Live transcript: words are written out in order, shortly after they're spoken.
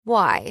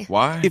Why?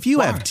 Why? If you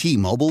Why? have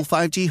T-Mobile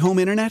 5G home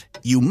internet,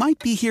 you might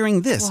be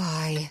hearing this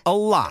Why? a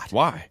lot.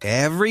 Why?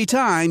 Every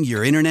time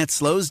your internet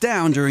slows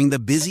down during the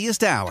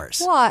busiest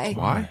hours. Why?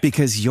 Why?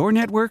 Because your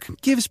network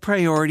gives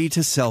priority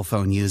to cell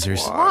phone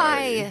users.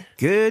 Why?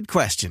 Good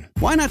question.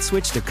 Why not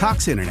switch to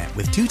Cox Internet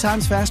with 2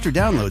 times faster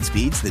download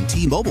speeds than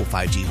T-Mobile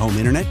 5G home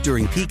internet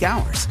during peak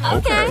hours?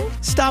 Okay.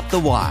 Stop the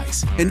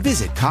whys and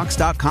visit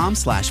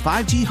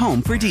cox.com/5G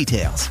home for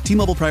details.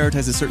 T-Mobile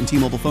prioritizes certain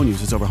T-Mobile phone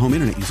users over home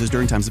internet users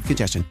during times of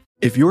congestion.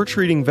 If you're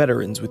treating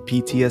veterans with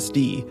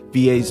PTSD,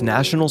 VA's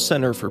National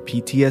Center for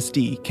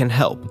PTSD can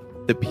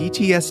help. The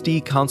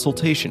PTSD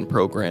Consultation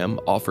Program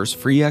offers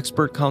free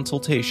expert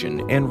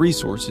consultation and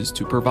resources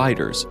to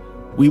providers.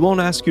 We won't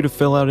ask you to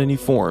fill out any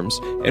forms,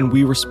 and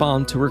we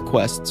respond to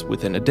requests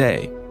within a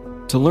day.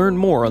 To learn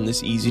more on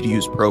this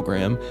easy-to-use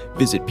program,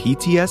 visit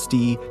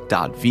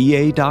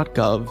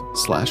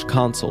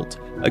ptsd.va.gov/consult.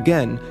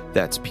 Again,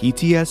 that's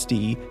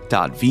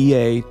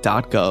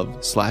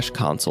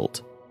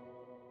ptsd.va.gov/consult.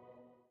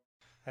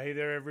 Hey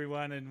there,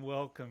 everyone, and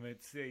welcome.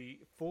 It's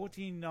the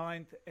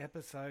 49th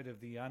episode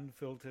of the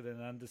Unfiltered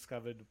and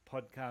Undiscovered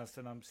podcast,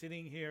 and I'm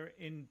sitting here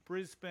in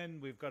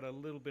Brisbane. We've got a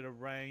little bit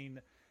of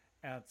rain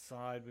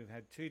outside. We've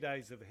had 2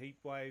 days of heat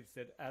waves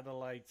that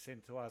Adelaide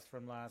sent to us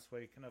from last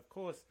week, and of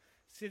course,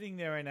 sitting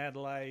there in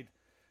Adelaide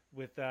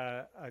with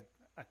a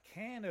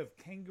can of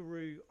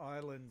Kangaroo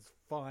Island's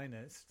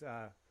finest.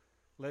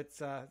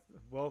 Let's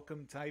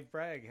welcome Dave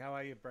Bragg. How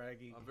are you,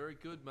 Braggy? I'm very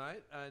good,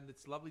 mate. And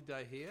it's a lovely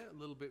day here. A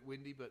little bit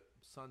windy, but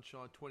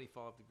sunshine,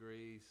 25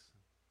 degrees.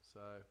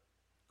 So,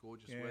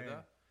 gorgeous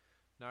weather.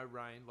 No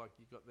rain like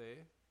you got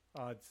there.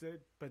 Oh,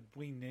 but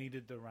we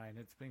needed the rain.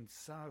 It's been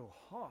so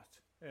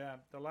hot.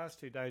 The last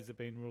 2 days have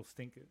been real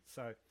stinkers.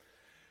 So,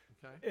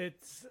 Okay.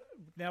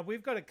 Now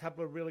we've got a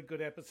couple of really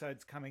good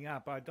episodes coming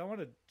up. I don't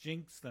want to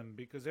jinx them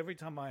because every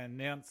time I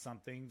announce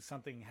something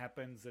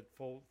happens that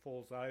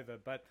falls over.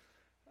 But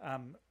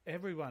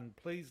everyone,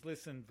 please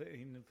listen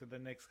for the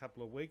next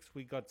couple of weeks.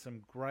 We got some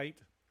great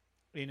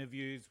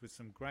interviews with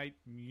some great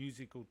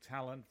musical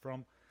talent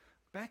from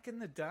back in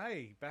the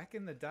day.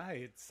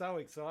 It's so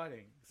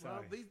exciting. So,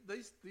 Well,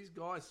 these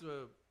guys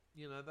were,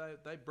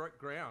 they broke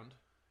ground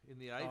in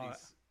the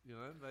 80s.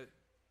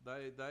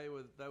 They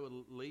were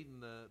leading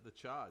the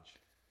charge.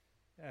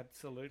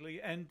 Absolutely,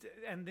 and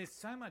there's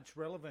so much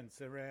relevance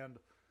around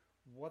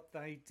what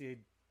they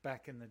did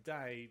back in the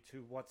day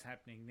to what's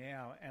happening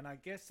now, and I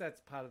guess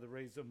that's part of the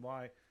reason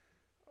why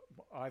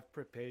I've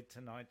prepared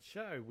tonight's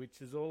show,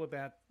 which is all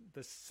about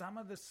some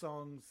of the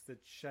songs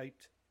that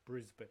shaped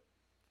Brisbane,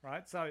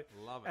 right? So,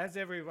 Love it. as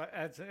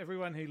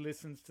everyone who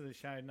listens to the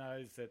show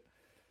knows that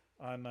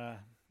I'm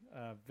a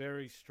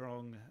very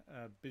strong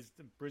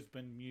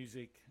Brisbane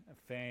music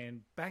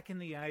fan. Back in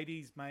the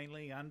 80s,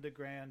 mainly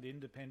underground,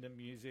 independent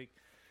music.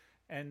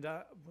 And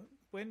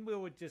when we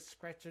were just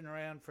scratching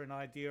around for an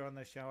idea on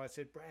the show, I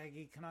said,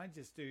 Braggy, can I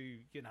just do,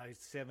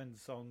 7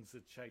 songs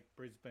that shaped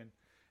Brisbane?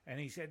 And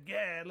he said,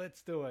 yeah,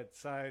 let's do it.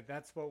 So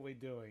that's what we're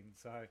doing.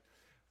 So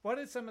what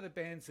are some of the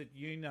bands that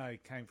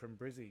came from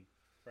Brizzy,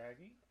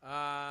 Braggy?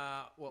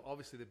 Well,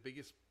 obviously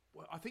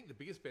I think the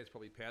biggest band's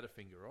probably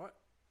Powderfinger, right?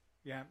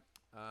 Yeah.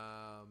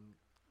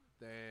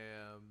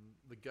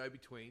 The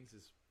Go-Betweens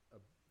is a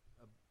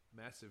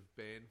massive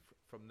band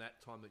from that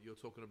time that you're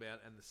talking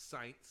about, and the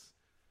Saints,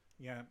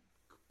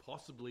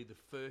 possibly the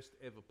first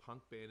ever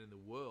punk band in the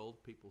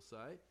world, people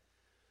say.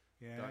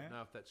 Don't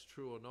know if that's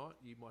true or not.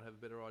 You might have a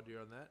better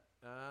idea on that.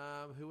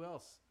 Who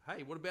else?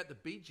 Hey, what about the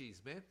Bee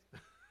Gees, man?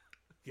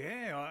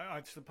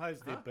 I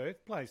suppose their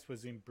birthplace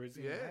was in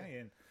Brisbane.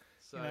 And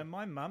So,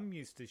 my mum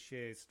used to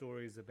share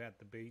stories about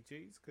the Bee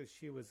Gees because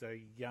she was a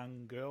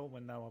young girl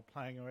when they were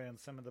playing around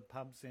some of the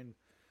pubs in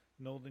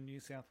northern New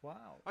South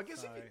Wales. I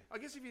guess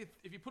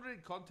if you put it in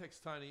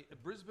context, Tony,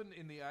 Brisbane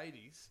in the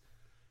 80s,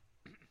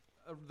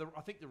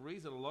 I think the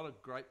reason a lot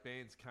of great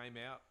bands came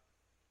out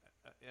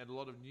and a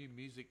lot of new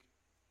music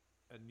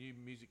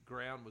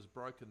ground was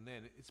broken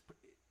then,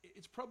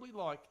 it's probably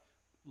like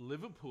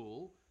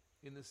Liverpool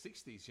in the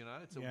 60s,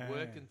 It's a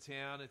working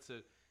town, it's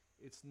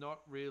not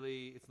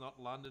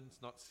London,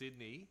 it's not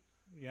Sydney.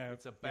 Yeah,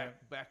 it's a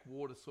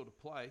backwater sort of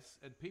place,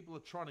 and people are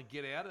trying to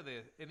get out of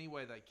there any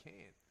way they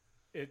can.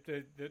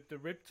 The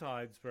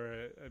Riptides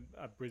were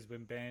a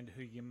Brisbane band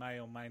who you may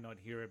or may not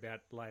hear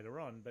about later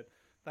on, but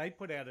they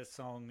put out a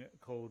song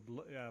called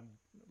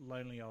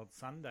Lonely Old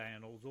Sunday,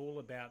 and it was all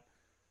about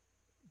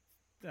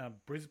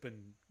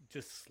Brisbane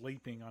just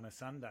sleeping on a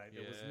Sunday.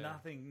 There was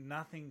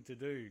nothing to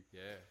do.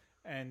 Yeah.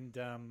 And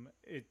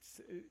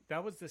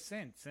that was the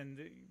sense. And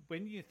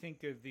when you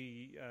think of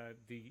the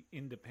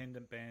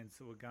independent bands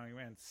that were going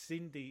around,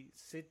 Sydney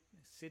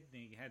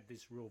had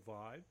this real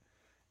vibe,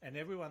 and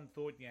everyone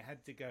thought you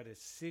had to go to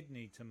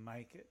Sydney to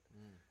make it.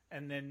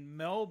 And then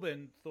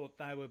Melbourne thought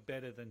they were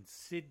better than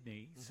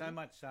Sydney, so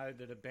much so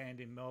that a band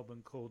in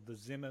Melbourne called the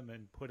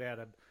Zimmerman put out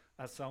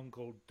a song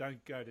called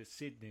 "Don't Go to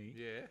Sydney."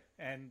 Yeah,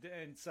 and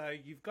so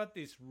you've got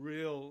this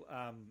real.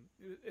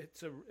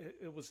 It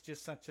was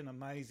just such an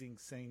amazing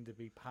scene to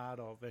be part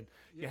of, and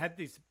you had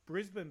these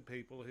Brisbane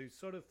people who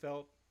sort of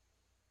felt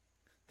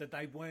that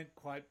they weren't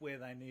quite where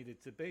they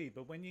needed to be.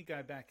 But when you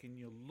go back and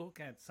you look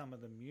at some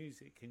of the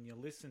music and you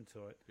listen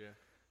to it,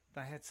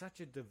 they had such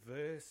a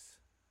diverse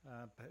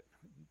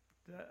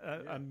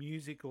a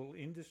musical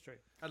industry.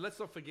 And let's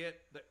not forget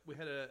that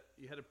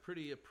you had a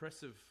pretty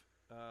oppressive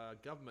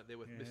government there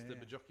with Mr.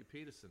 Bajocki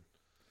Peterson.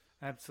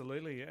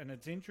 Absolutely. And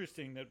it's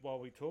interesting that while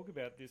we talk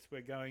about this,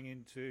 we're going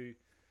into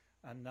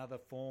another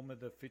form of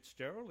the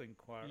Fitzgerald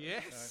inquiry.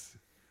 Yes.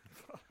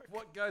 So,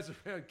 what goes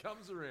around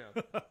comes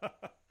around.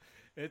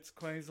 It's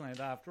Queensland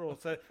after all.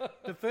 So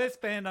the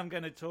first band I'm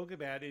going to talk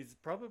about is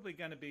probably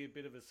going to be a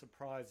bit of a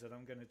surprise that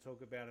I'm going to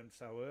talk about them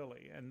so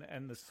early.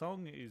 And the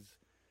song is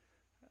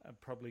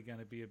probably going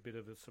to be a bit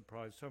of a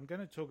surprise. So I'm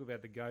going to talk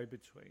about the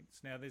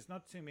Go-Betweens. Now, there's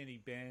not too many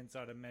bands,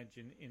 I'd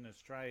imagine, in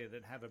Australia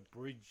that have a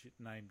bridge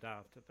named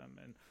after them.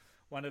 And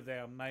one of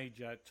our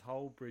major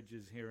toll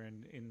bridges here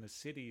in the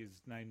city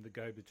is named the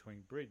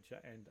Go-Between Bridge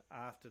and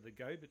after the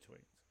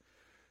Go-Betweens.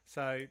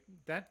 So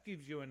that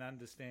gives you an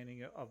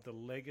understanding of the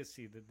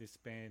legacy that this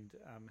band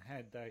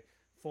had. They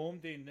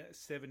formed in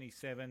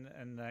 1977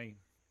 and they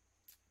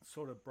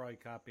sort of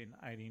broke up in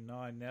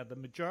 1989. Now, the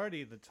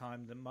majority of the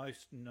time, the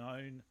most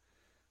known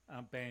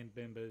band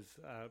members,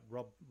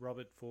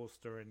 Robert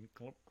Forster and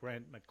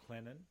Grant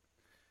McLennan,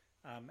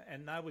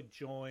 and they were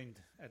joined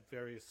at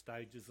various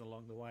stages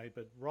along the way.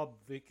 But Rob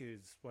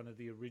Vickers, one of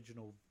the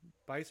original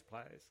bass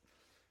players,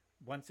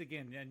 once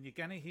again, and you're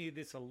going to hear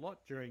this a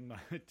lot during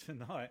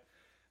tonight,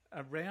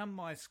 around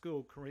my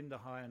school, Corinda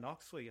High and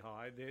Oxley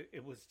High,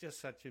 it was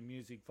just such a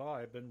music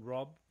vibe, and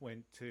Rob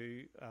went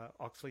to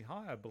Oxley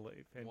High, I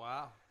believe. And,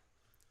 wow.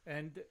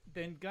 And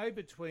then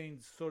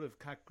Go-Betweens sort of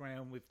cut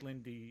ground with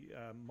Lindy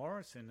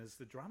Morrison as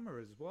the drummer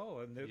as well.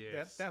 And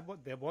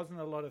there wasn't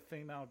a lot of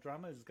female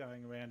drummers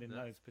going around in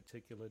those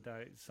particular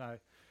days. So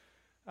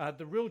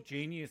the real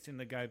genius in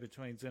the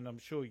Go-Betweens, and I'm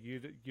sure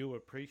you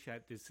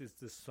appreciate this, is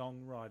the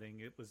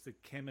songwriting. It was the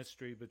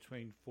chemistry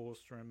between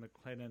Forster and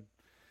McLennan,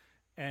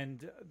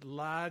 and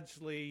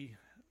largely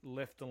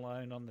left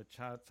alone on the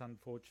charts,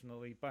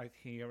 unfortunately, both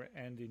here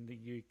and in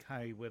the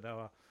UK, where they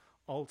were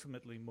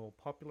ultimately more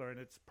popular. And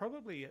it's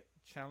probably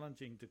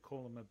challenging to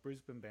call them a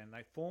Brisbane band.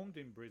 They formed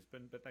in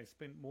Brisbane, but they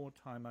spent more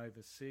time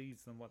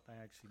overseas than what they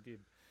actually did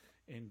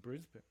in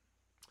Brisbane.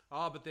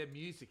 Oh, but their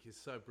music is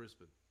so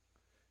Brisbane.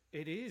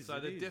 It is. So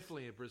they're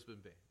definitely a Brisbane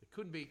band.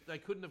 They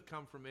couldn't have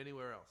come from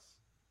anywhere else.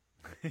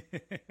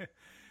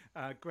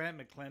 Grant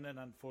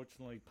McLennan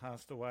unfortunately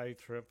passed away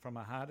from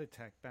a heart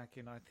attack back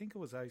in, I think it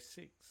was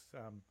 2006.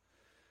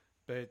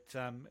 But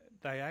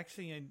they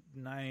actually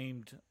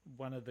named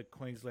one of the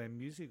Queensland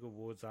Music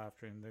Awards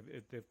after him.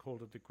 They've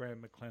called it the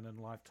Grant McLennan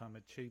Lifetime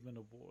Achievement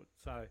Award.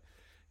 So,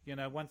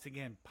 once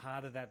again,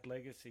 part of that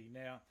legacy.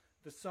 Now,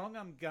 the song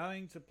I'm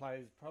going to play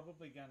is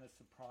probably going to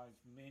surprise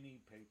many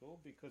people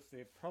because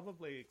they're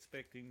probably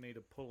expecting me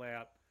to pull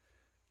out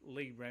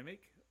Lee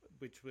Remick,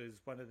 which was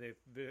one of their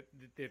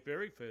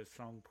very first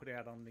song put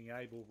out on the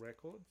Able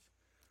Records,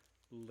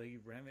 Lee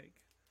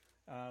Remick,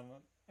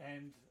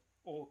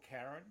 or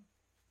Karen.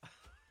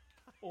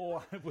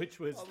 Or which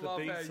was the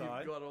B-side. I love how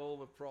you've got all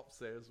the props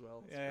there as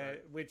well. Yeah,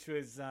 which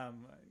was,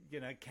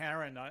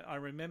 Karen. I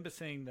remember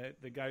seeing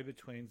the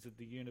Go-Betweens at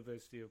the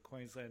University of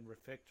Queensland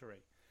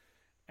Refectory,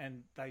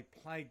 and they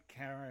played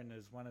Karen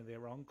as one of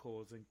their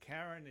encores. And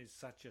Karen is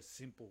such a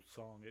simple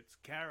song. It's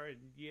Karen,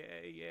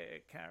 yeah,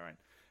 Karen,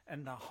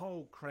 and the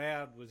whole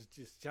crowd was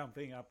just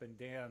jumping up and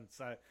down.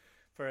 So,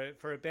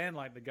 for a band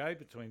like the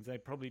Go-Betweens, they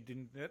probably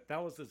didn't.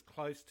 That was as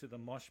close to the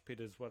mosh pit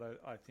as what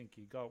I think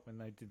you got when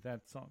they did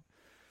that song.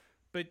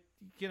 But,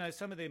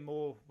 some of their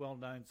more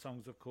well-known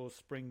songs, of course,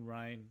 Spring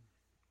Rain,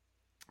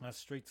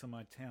 Streets of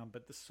My Town.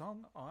 But the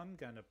song I'm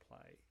going to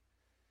play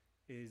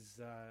is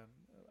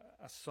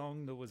a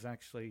song that was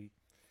actually,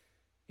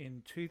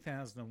 in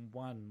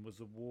 2001,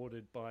 was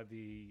awarded by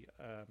the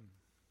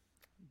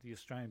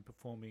Australian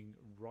Performing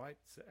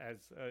Rights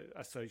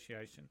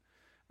Association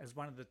as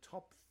one of the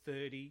top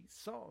 30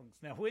 songs.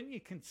 Now, when you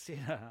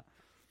consider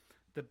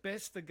the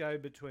best the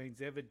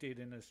Go-Betweens ever did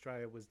in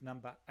Australia was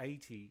number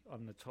 80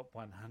 on the top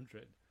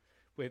 100,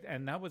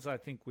 and that was, I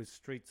think, with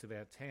Streets of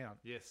Our Town.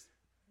 Yes,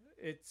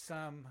 it's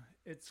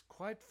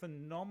quite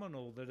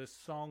phenomenal that a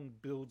song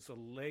builds a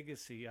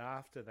legacy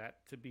after that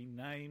to be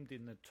named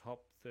in the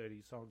top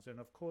 30 songs. And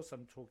of course,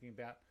 I'm talking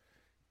about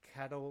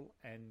Cattle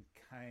and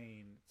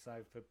Cane.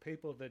 So for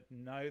people that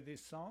know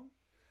this song,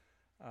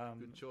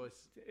 good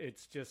choice.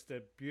 It's just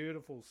a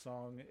beautiful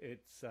song.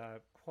 It's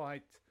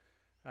quite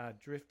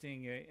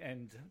drifting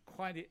and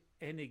quite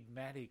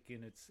enigmatic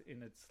in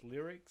its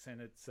lyrics, and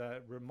it's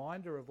a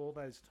reminder of all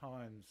those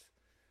times,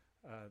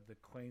 the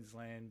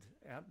Queensland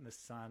out in the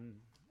sun,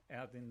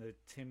 out in the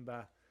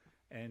timber,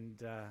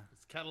 and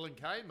it's Cattle and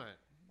Cane, mate.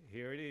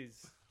 Here it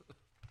is.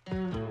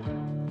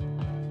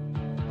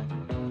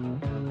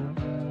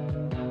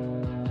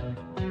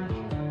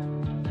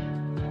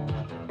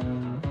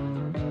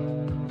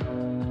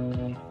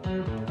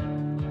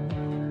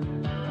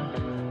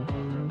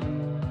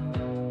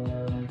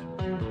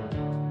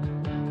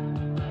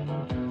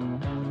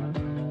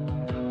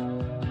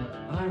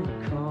 I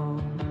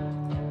recall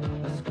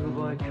a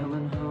schoolboy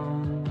coming home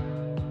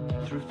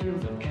through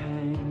fields of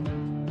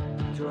cane,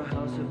 to a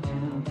house of tin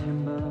and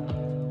timber,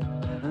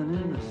 and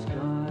in the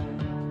sky,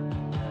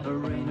 a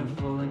rain of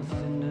falling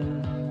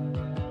cinders.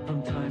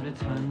 From time to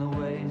time the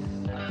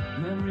waste,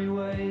 memory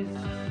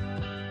wastes.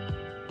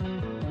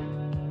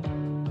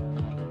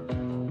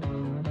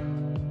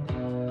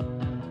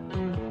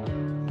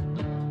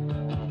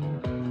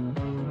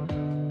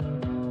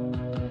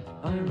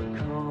 I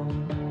recall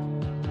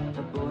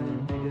a boy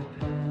in bigger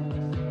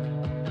pants,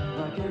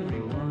 like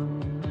everyone,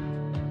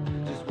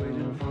 just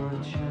waiting for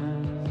a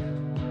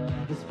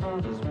chance. His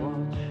father's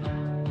watch,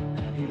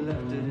 he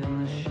left it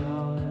in the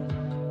shower.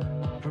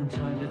 From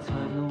time to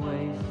time the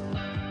waste,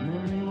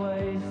 memory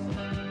waste,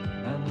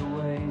 and the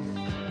waste,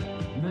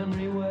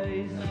 memory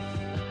waste.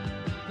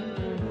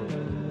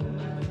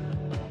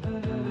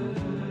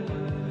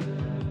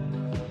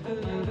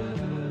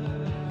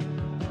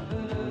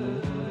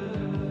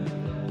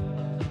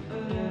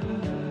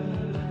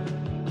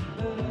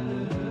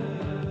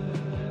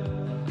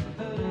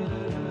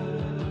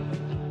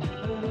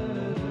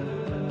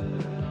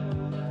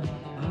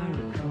 I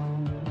recall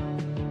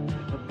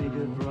a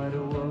bigger,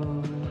 brighter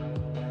world,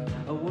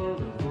 a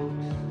world of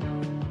books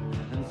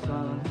and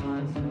silent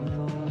times and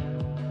thought.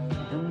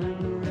 And then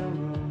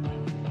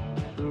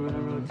the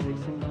railroad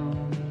takes him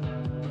home,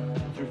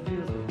 through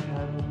fields of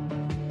cattle,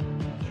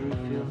 through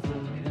fields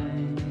of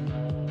cane.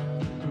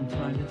 From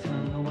time to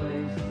time the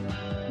waste,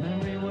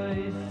 memory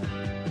waste,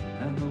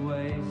 and the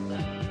waste,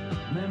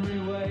 memory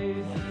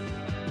waste.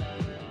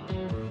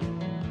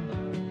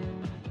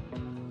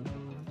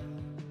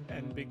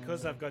 And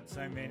because I've got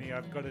so many,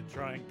 I've got to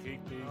try and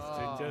keep these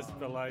to just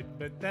below.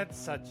 But that's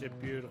such a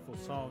beautiful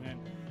song, and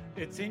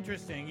it's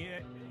interesting.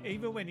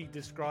 Even when he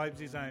describes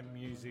his own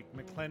music,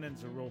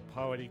 McLennan's a real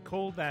poet. He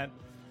called that.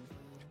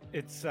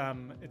 It's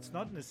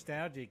not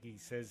nostalgic. He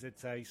says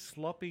it's a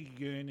sloppy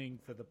yearning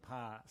for the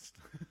past.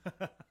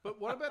 But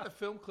what about the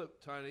film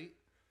clip, Tony?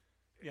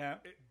 Yeah,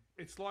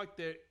 It's like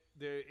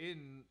they're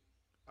in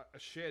a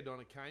shed on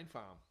a cane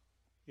farm.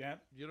 yeah.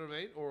 You know what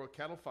I mean? Or a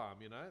cattle farm,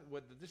 you know?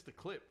 Where just the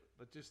clip.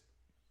 But just,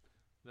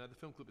 the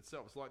film clip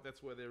itself. It's like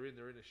that's where they're in.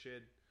 They're in a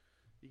shed.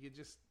 You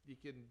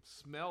can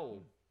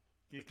smell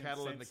You the can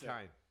cattle and the sense it.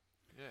 cane.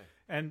 Yeah.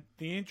 And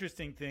the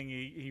interesting thing,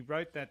 he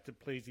wrote that to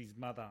please his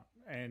mother,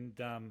 and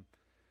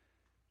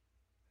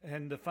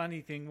the funny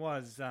thing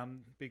was,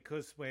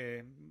 because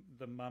where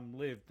the mum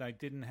lived, they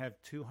didn't have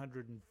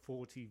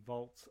 240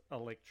 volts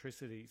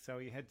electricity, so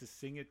he had to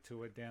sing it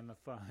to her down the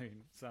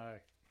phone. So,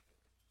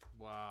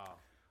 Wow.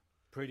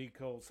 pretty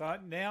cool. So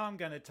now I'm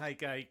going to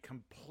take a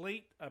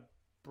complete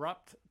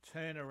abrupt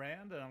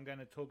turnaround, and I'm going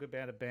to talk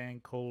about a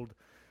band called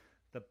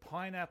The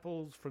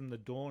Pineapples from the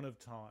Dawn of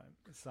Time.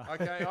 So,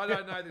 Okay, I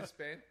don't know this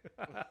band.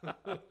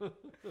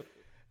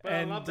 But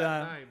and I love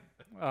that name.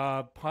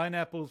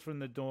 Pineapples from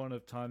the Dawn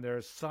of Time. They're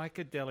a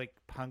psychedelic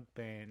punk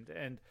band,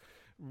 and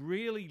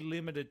really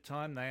limited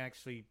time they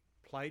actually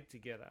played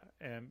together.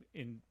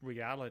 In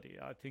reality,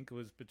 I think it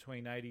was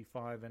between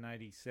 85 and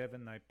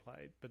 87 they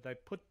played, but they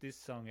put this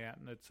song out,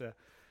 and it's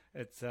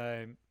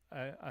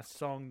a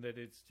song that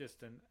is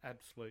just an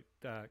absolute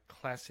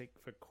classic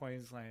for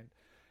Queensland.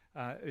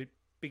 It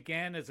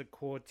began as a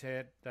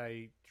quartet.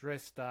 They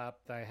dressed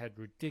up. They had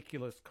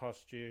ridiculous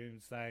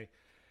costumes.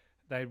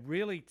 They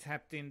really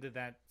tapped into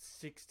that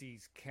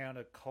 60s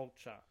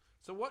counterculture.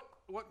 So what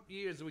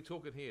years are we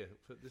talking here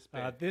for this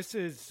band? This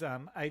is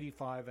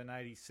 85 and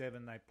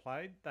 87 they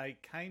played. They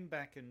came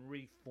back and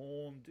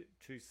reformed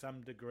to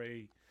some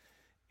degree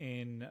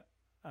in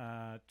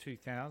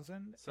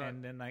 2000,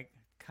 and then they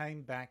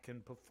came back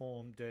and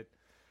performed at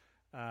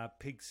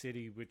Pig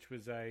City, which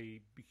was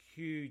a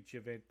huge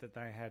event that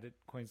they had at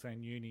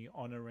Queensland Uni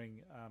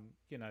honouring,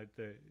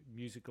 the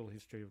musical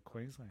history of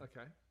Queensland.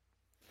 Okay.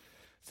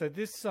 So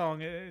this song,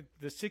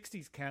 the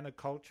 60s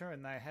counterculture,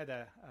 and they had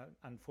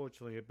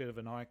unfortunately a bit of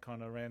an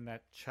icon around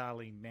that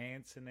Charlie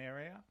Manson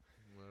area.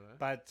 Right.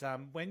 But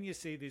when you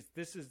see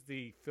this is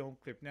the film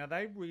clip. Now,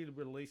 they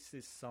re-released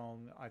this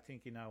song, I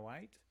think, in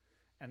 2008,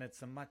 and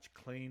it's a much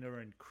cleaner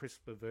and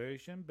crisper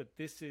version. But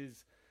this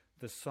is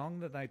the song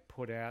that they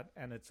put out,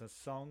 and it's a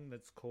song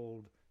that's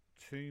called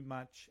Too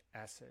Much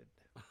Acid.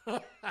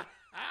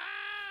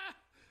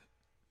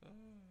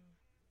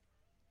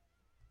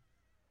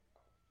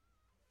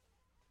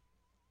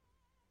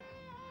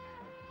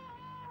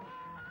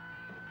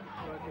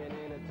 Working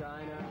in a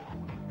diner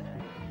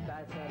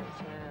that's out of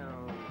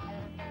town.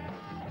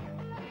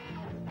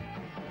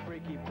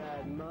 Freaky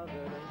bad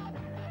mother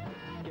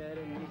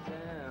getting me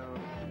down.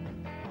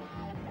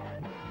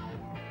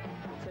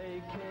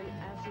 Taking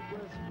acid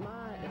was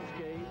my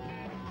escape.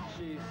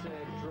 She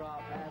said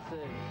drop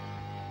acid,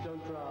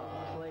 don't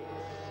drop plates.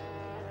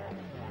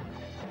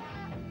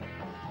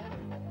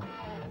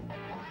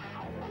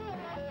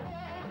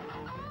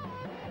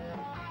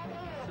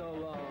 So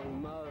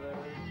long, mother.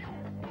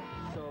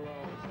 So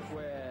long,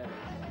 squares.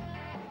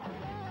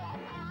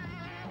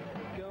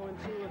 Going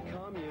to a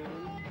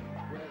commune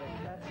where the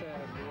cats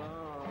have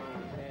long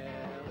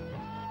hair.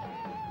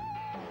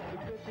 The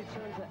good she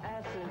turned to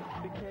acid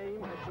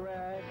became a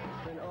drag,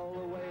 then all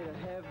the way to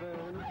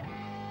heaven.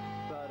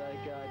 But I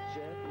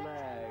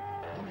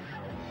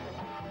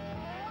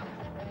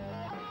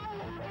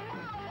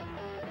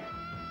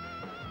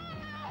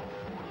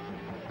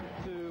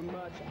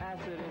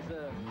acid is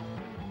a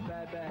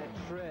bad, bad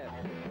trip.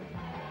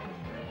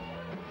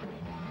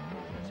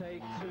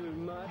 Take too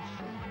much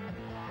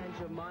and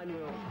your mind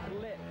will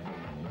flip.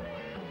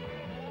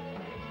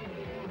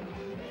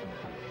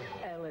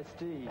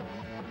 LSD,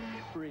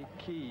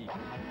 freaky,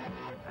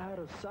 out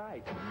of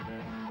sight,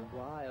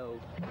 wild.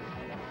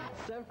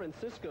 San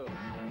Francisco,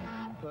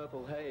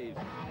 purple haze,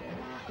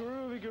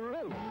 groovy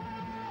guru,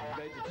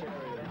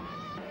 vegetarian.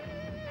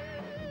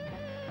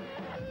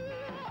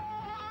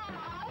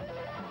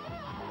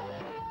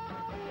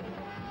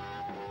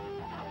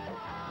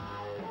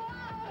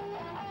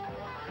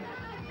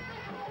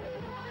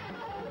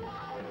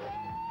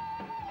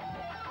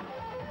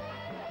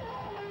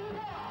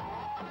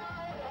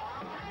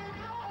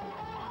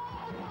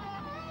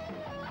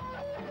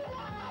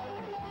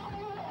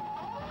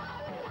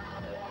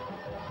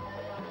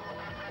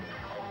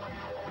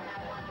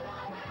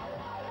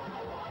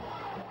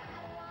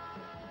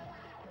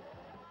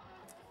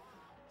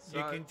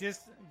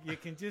 You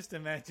can just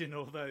imagine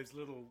all those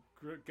little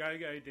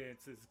go-go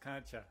dancers,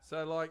 can't you?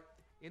 So, like,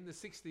 in the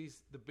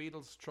 60s, the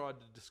Beatles tried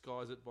to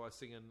disguise it by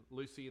singing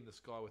Lucy in the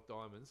Sky with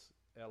Diamonds,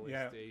 LSD.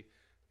 Yeah.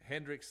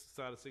 Hendrix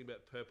started singing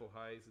about Purple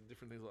Haze and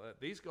different things like that.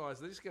 These guys,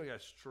 they're just going to go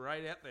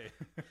straight out there.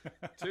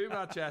 Too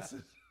much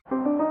acid.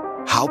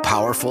 How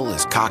powerful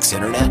is Cox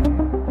Internet?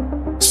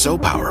 So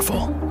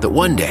powerful that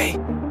one day,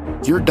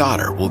 your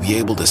daughter will be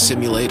able to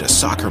simulate a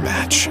soccer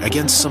match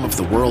against some of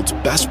the world's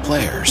best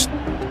players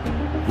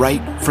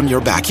right from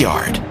your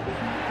backyard.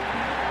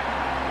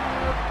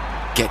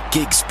 Get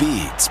gig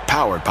speeds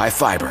powered by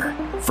fiber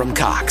from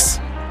Cox.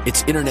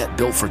 It's internet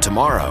built for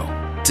tomorrow,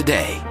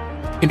 today.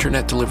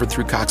 Internet delivered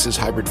through Cox's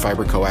hybrid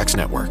fiber coax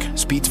network.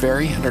 Speeds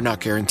vary and are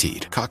not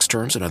guaranteed. Cox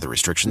terms and other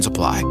restrictions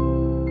apply.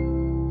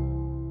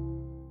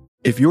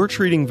 If you're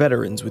treating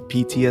veterans with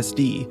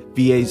PTSD,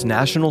 VA's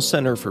National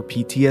Center for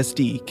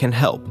PTSD can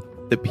help.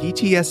 The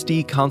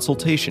PTSD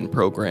Consultation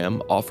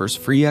Program offers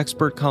free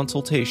expert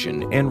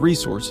consultation and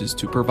resources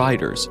to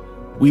providers.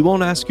 We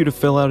won't ask you to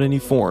fill out any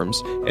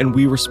forms, and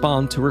we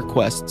respond to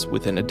requests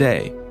within a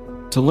day.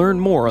 To learn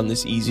more on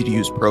this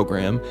easy-to-use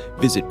program,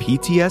 visit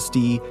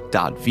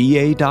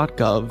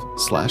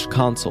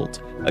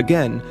ptsd.va.gov/consult.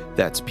 Again,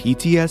 that's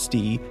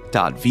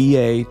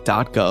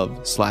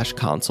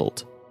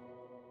ptsd.va.gov/consult.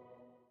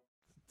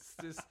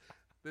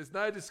 There's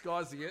no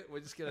disguising it. We're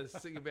just going to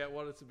sing about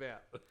what it's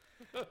about.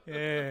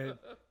 Yeah,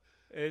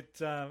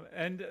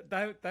 and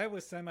they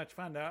were so much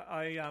fun.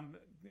 I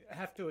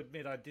have to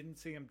admit I didn't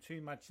see them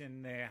too much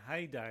in their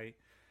heyday,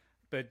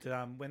 but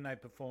when they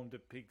performed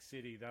at Pig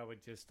City, they were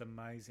just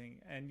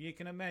amazing. And you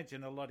can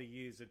imagine a lot of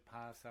years had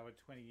passed. They were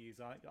 20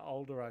 years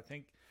older, I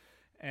think,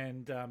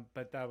 and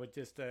but they were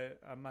just a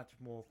much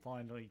more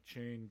finely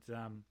tuned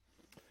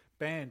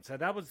band. So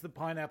that was the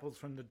Pineapples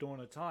from the Dawn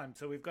of Time.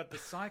 So we've got the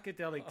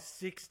psychedelic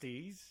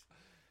 60s.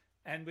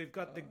 And we've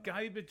got the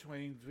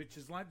go-betweens, which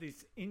is like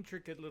this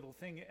intricate little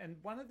thing.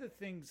 And one of the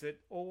things that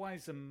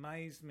always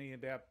amazed me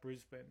about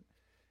Brisbane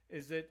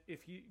is that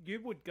if you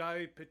would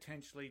go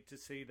potentially to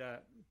see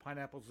the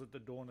Pineapples at the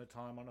Dawn of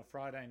Time on a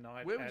Friday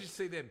night. Where would you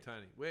see them,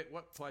 Tony?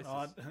 What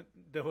places?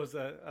 There was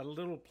a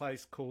little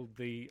place called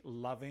the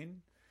Love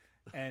Inn.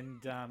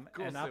 And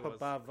up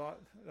above... on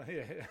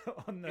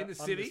the, in the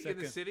city? In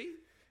the city?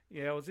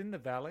 Yeah, it was in the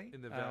Valley.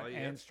 In the Valley,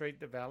 Ann Street,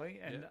 the Valley.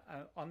 And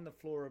on the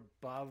floor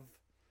above...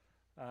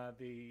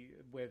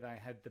 where they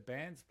had the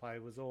bands play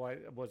was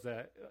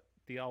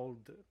the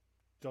old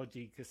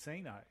dodgy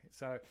casino.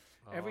 So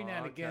every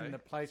now and again the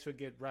place would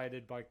get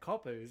raided by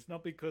coppers,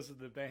 not because of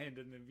the band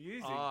and the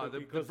music, but the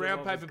because brown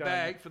of what paper was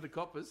bag for the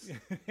coppers.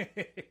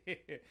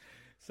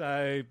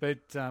 So,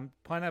 but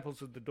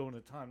Pineapples at the Dawn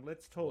of Time.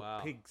 Let's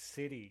talk Pig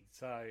City.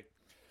 So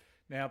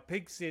now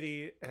Pig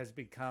City has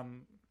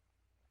become.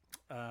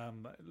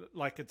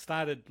 Like it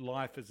started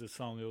life as a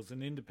song. It was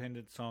an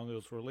independent song. It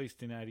was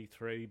released in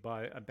 '83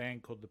 by a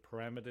band called The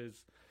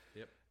Parameters.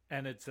 Yep.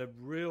 And it's a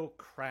real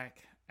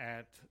crack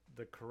at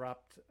the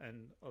corrupt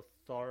and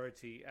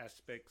authority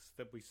aspects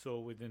that we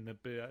saw within the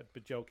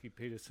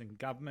Bjelke-Petersen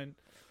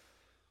government.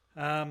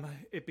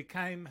 It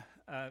became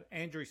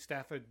Andrew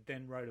Stafford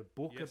then wrote a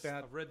book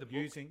about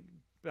using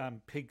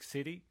Pig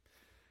City.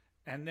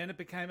 And then it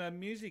became a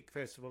music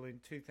festival in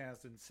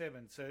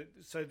 2007.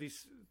 So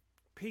this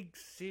Pig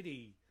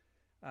City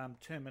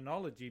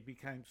terminology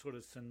became sort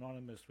of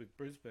synonymous with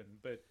Brisbane,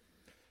 but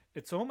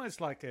it's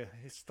almost like a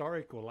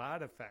historical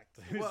artifact.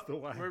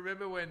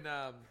 Remember when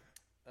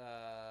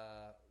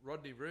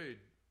Rodney Roode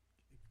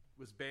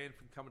was banned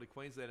from coming to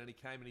Queensland and he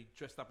came and he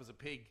dressed up as a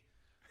pig,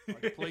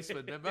 like a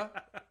policeman, remember?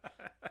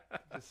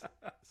 It's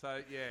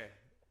a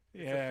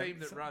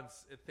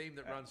theme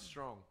that runs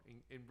strong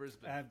in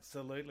Brisbane.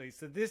 Absolutely.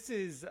 So this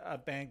is a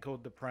band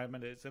called The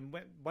Parameters, and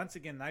once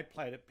again they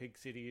played at Pig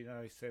City in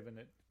 '07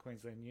 at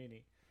Queensland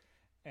Uni.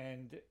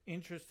 And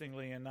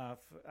interestingly enough,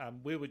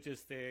 we were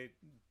just there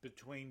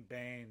between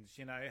bands.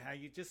 You know how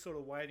you're just sort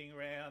of waiting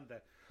around.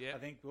 I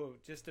think we were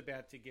just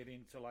about to get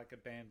into like a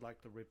band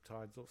like the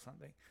Riptides or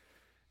something.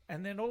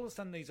 And then all of a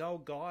sudden, these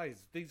old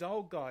guys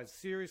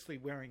seriously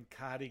wearing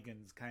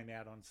cardigans came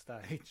out on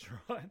stage,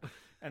 right?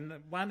 And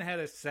one had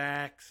a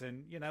sax,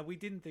 and, we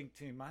didn't think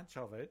too much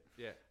of it.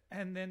 Yeah.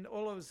 And then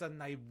all of a sudden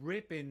they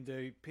rip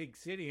into Pig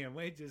City, and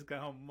we're just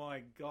going, oh,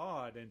 my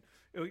God. And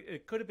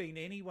it could have been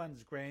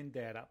anyone's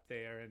granddad up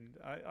there. And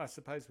I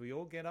suppose we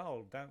all get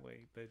old, don't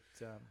we? But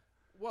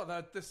well,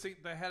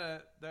 they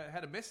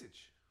had a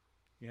message.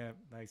 Yeah,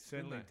 they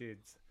certainly did.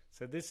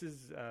 So this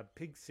is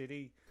Pig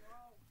City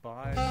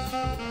by...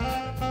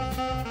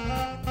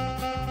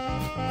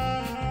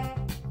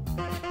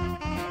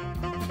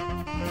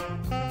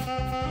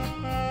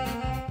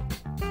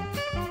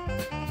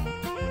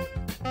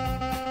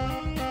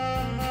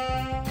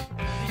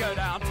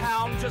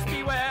 Just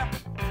beware.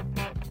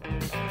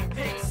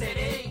 Pig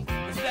City.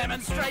 There's a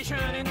demonstration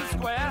in the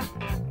square.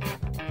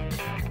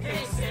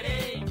 Pig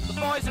City. The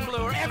boys in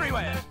blue are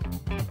everywhere.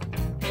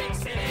 Pig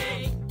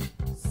City.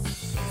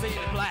 See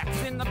the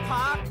blacks in the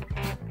park.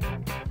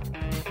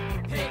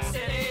 Pig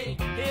City.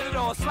 Hear the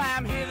door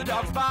slam, hear the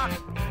dogs bark.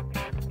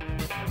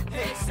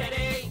 Pig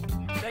City.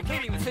 They're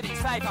keeping the city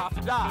safe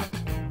after dark.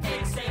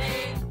 Pig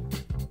City.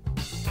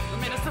 The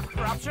Minister for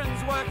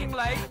Corruption's working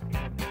late.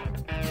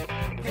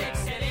 Pig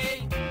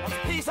City.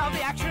 Piece of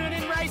the action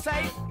in race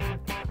 8.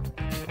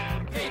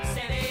 Pig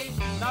City.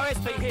 No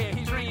SP here,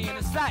 he's ringing in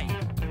a state.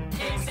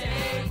 Pig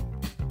City.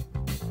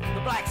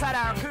 The blacks at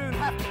Arakoon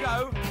have to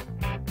go.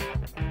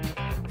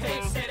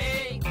 Pig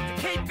City. To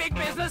keep big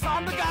business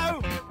on the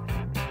go.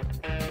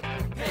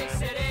 Pig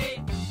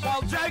City.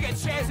 While Joe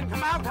gets shares in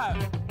Camalco.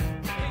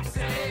 Pig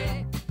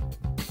City.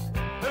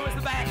 Who was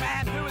the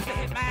bagman? Who was the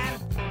hitman?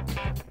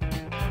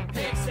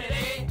 Pig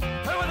City.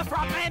 Who were the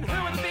front men?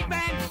 Who were the big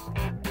men?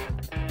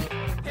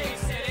 Pig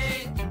City.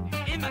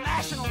 The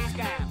national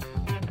scam.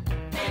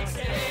 Pig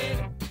City.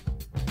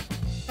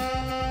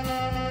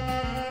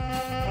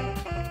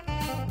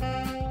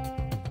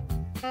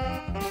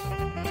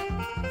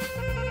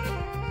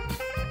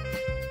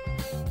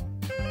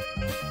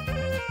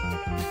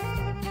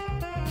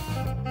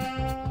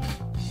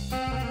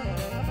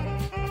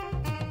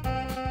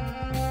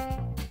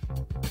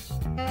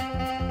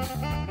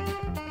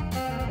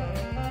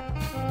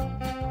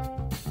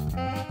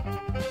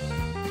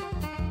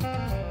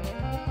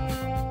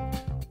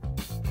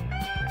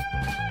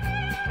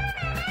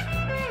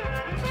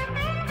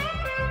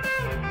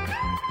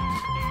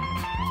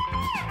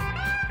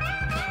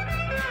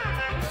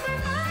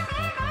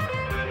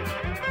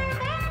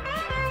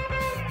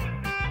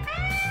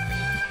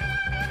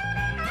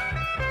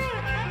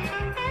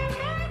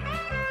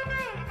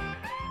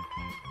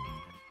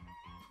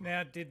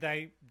 Now, did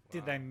they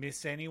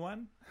miss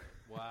anyone?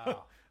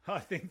 Wow. I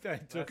think they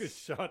took a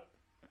shot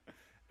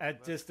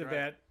at just great.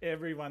 about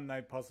everyone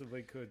they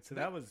possibly could. So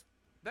that was...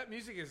 That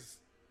music is...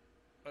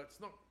 It's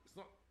not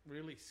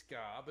really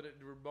ska, but it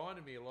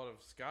reminded me a lot of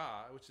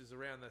ska, which is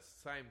around the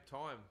same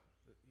time.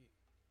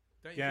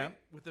 Don't you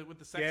think? With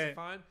the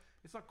saxophone.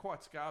 Yeah. It's not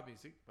quite ska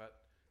music, but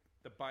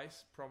the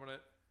bass,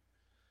 prominent.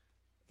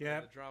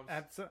 Yeah, the drums.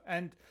 Absolutely.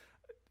 And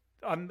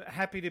I'm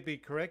happy to be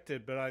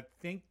corrected, but I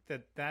think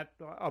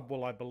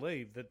I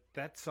believe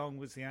that song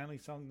was the only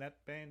song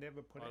that band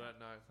ever put out. I don't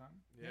know.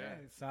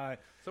 Yeah.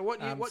 So what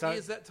year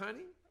is that,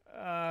 Tony?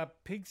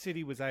 Pig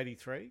City was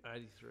 83.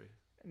 83.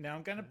 Now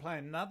I'm going to play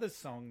another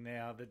song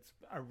now that's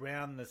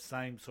around the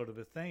same sort of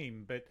a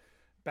theme, but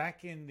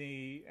back in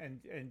the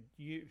and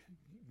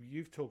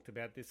you've talked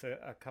about this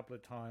a couple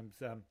of times.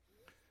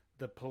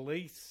 The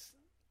Police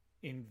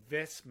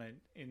investment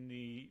in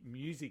the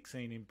music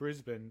scene in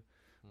Brisbane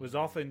was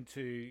often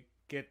to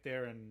get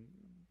there and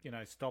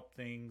stop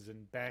things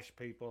and bash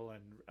people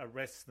and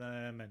arrest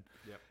them, and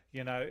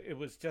it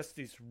was just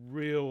this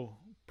real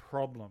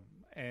problem,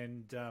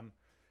 and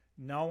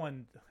no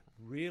one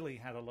really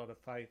had a lot of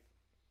faith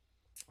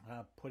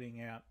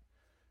putting out,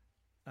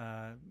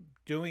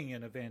 doing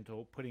an event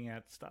or putting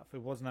out stuff.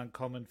 It wasn't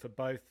uncommon for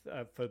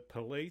for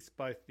police,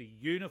 both the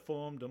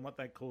uniformed and what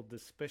they called the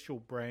special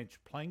branch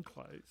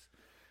plainclothes,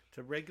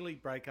 to regularly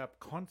break up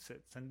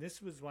concerts. And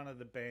this was one of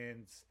the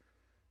bands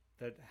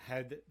that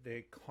had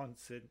their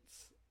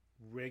concerts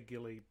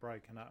regularly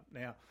broken up.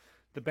 Now,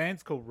 the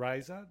band's called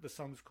Razor. The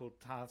song's called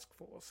Task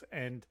Force.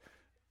 And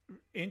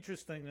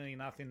interestingly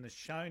enough, in the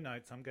show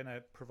notes, I'm going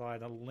to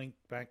provide a link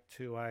back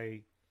to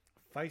a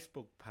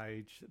Facebook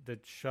page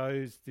that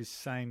shows this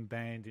same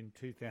band in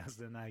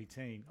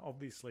 2018.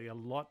 Obviously a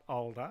lot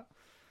older,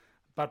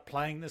 but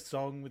playing the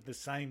song with the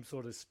same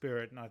sort of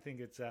spirit. And I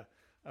think it's a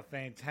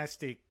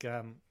fantastic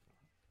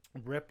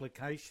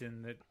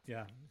replication that,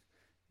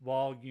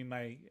 while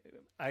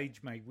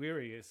age may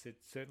weary us, it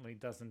certainly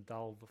doesn't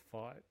dull the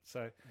fight.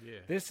 So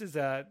this is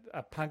a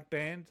punk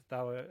band. They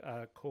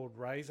were called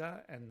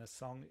Razor, and the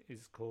song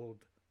is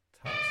called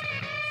Task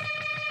Force.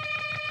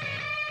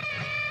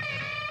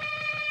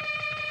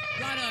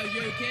 Righto,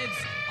 you kids.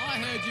 I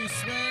heard you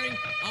swearing.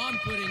 I'm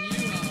putting you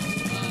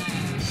away.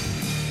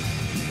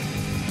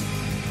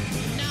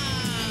 No!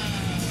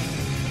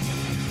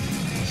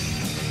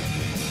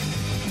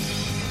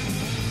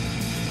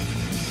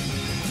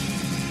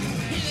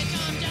 Here they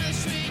come down the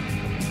street.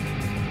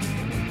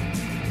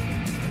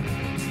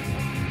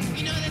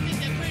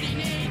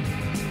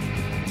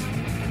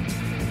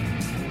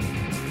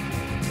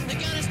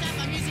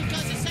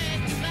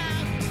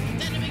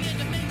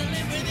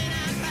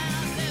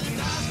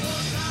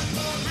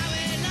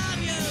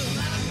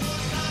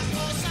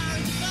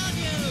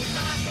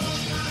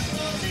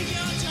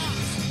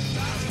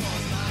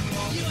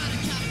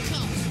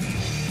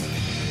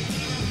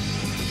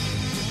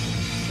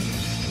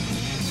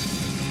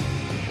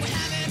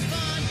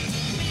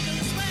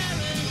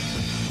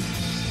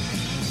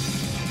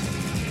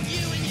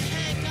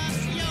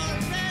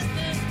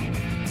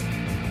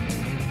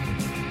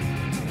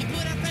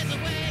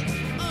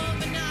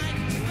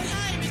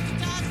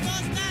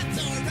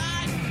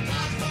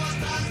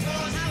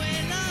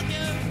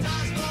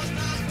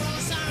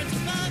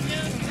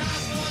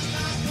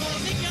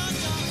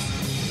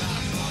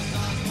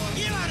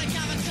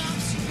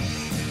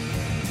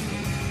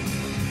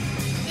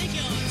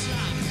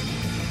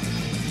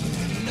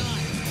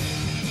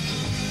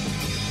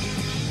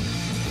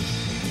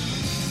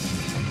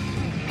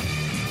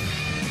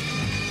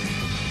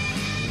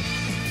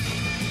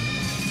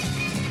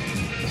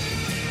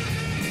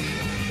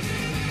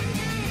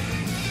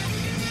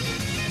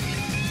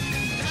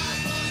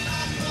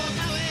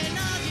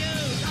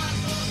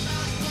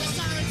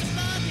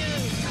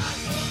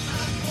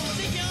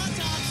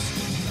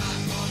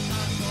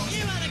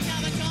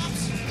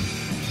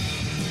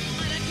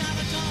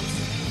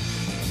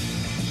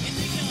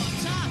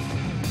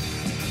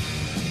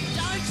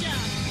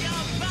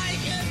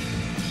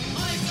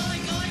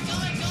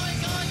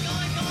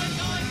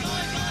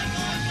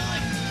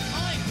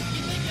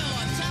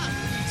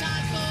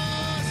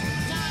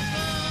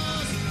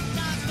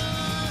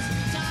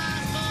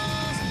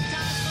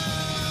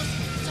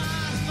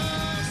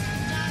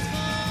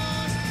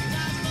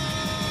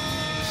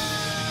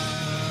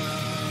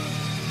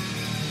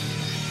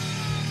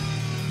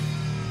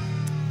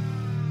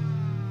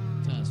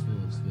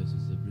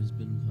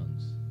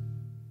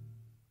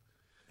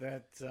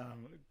 That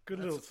good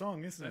little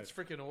song, isn't That's it?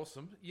 freaking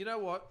awesome. You know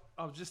what?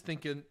 I was just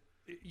thinking,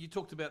 you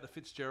talked about the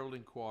Fitzgerald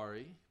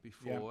inquiry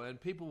before, and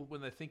people, when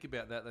they think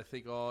about that, they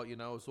think, oh, you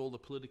know, it's all the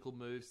political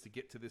moves to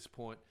get to this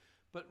point.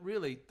 But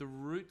really, the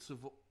roots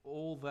of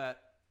all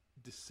that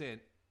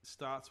dissent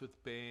starts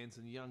with bands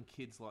and young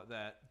kids like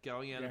that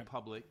going out in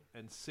public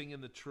and singing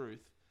the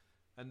truth,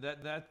 and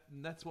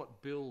that's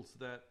what builds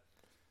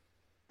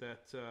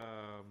that's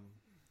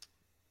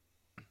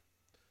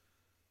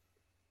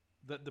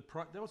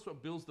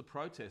what builds the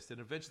protest,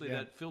 and eventually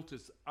that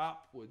filters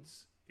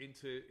upwards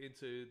into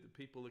the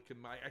people that can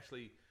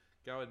actually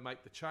go and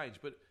make the change.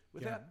 But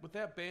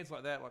without bands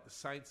like that, like the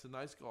Saints and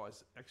those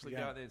guys, actually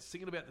going there and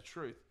singing about the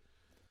truth,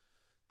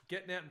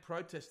 getting out and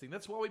protesting,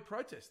 that's why we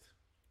protest.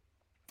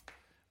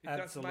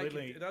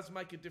 Absolutely. It does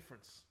make a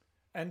difference.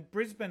 And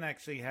Brisbane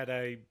actually had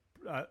a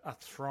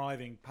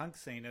thriving punk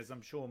scene, as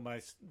I'm sure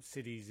most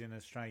cities in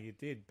Australia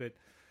did. But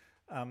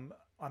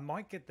I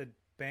might get the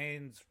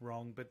bands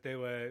wrong, but there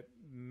were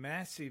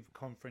massive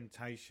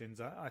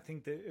confrontations. I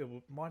think that it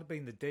might have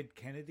been the Dead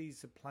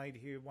Kennedys that played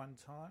here one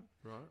time.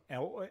 Right.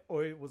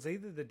 Or it was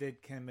either the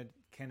Dead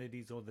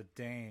Kennedys or the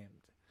Damned.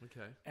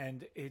 Okay.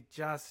 And it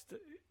just,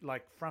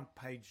 like, front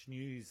page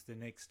news the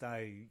next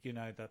day, you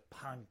know, the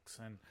punks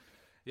and...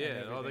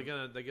 Yeah, and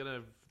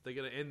they're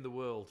gonna end the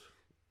world.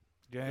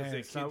 Yeah, because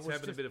their kids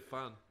having a bit of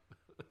fun.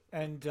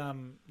 And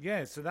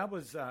so that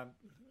was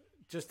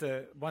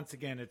once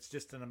again, it's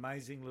just an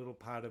amazing little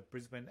part of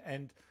Brisbane.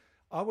 And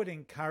I would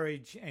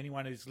encourage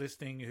anyone who's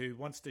listening who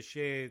wants to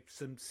share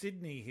some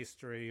Sydney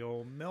history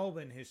or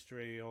Melbourne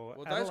history or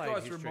Well, Adelaide those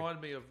guys history.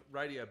 remind me of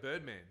Radio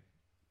Birdman.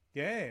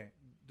 Yeah,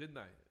 didn't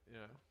they?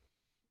 Yeah,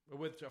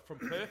 from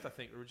Perth, I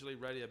think originally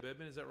Radio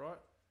Birdman. Is that right?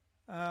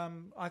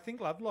 I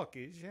think Lovelock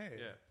is.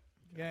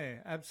 Yeah,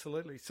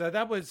 absolutely. So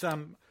that was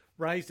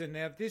raised. And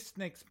now this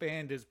next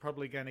band is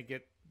probably going to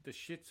get the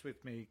shits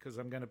with me because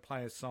I'm going to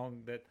play a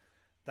song that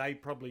they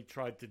probably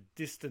tried to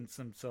distance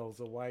themselves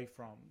away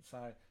from. So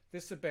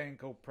this is a band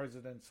called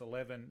President's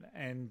 11.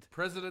 And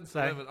President's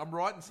 11. I'm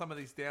writing some of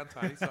these down,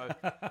 Tony. So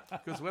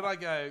because when I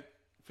go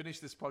finish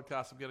this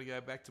podcast, I'm going to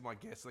go back to my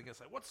guests and I'm going to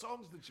say, what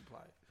songs did you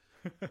play?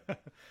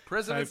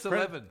 President's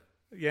 11.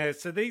 Yeah,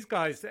 so these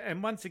guys,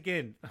 and once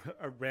again,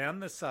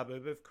 around the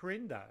suburb of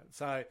Corinda.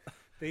 So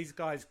these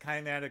guys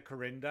came out of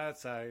Corinda.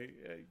 So,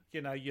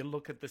 you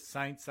look at the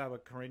Saints, they were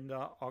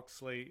Corinda,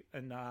 Oxley,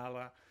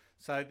 Inala.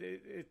 So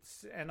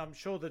it's, and I'm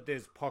sure that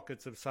there's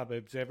pockets of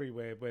suburbs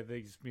everywhere where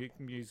these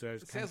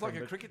musos. It sounds like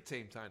a cricket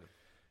team, Tony.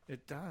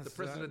 It does. The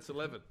President's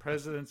 11.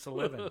 President's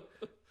 11.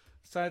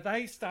 So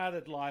they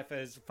started life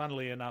as,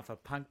 funnily enough, a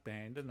punk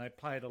band, and they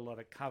played a lot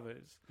of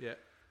covers. Yeah.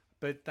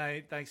 But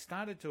they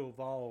started to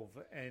evolve,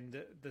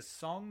 and the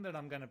song that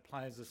I'm going to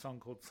play is a song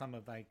called Summer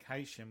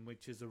Vacation,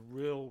 which is a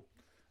real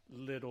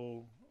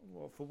little,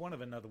 well, for want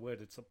of another word,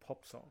 it's a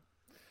pop song.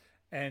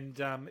 And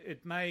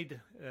it made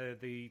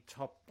the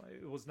top,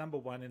 it was number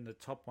one in the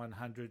top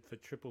 100 for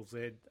Triple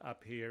Z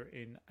up here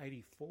in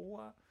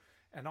 84.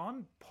 And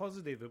I'm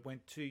positive it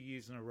went 2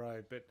 years in a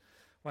row, but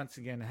once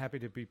again, happy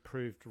to be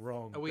proved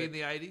wrong. Are we in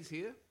the 80s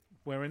here?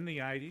 We're in the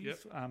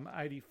 80s,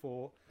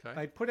 84. Okay.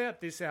 They put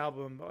out this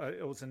album,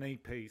 it was an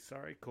EP,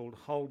 called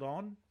Hold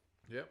On.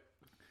 Yep.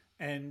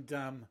 And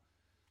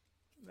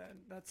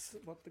that's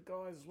what the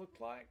guys look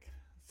like.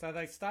 So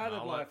they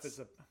started life as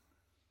a...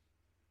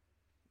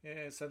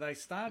 Yeah, so they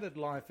started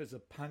life as a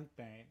punk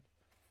band.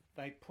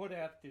 They put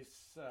out this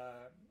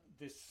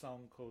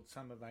song called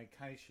Summer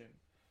Vacation.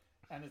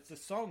 And it's a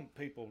song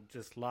people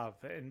just love.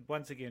 And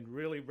once again,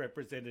 really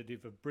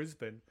representative of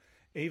Brisbane,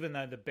 even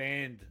though the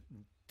band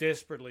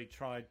desperately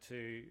tried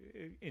to,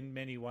 in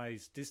many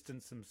ways,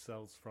 distance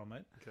themselves from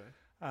it.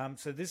 Okay.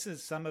 So this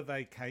is Summer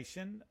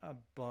Vacation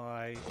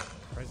by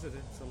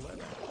President's 11.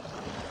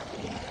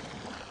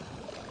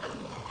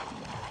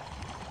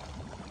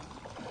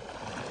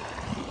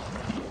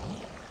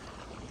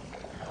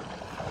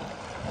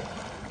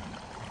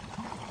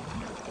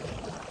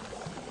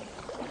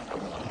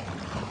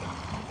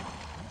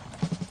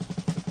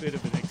 Bit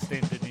of an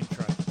extended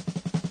intro.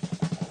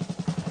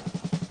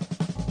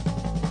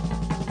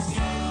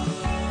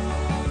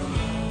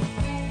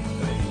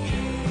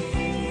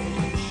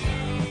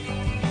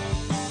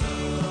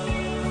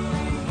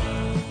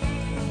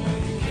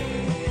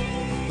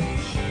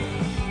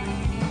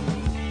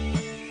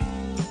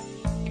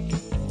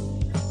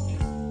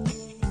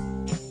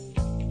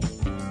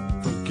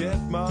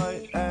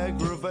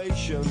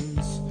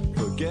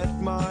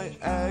 Forget my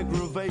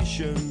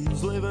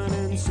aggravations, living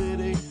in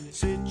city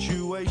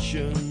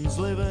situations,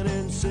 living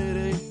in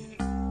city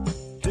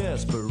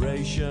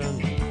desperation.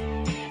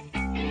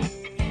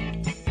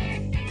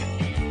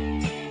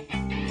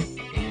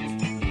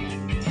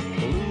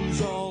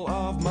 Lose all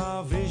of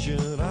my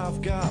vision,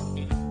 I've got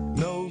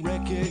no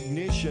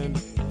recognition,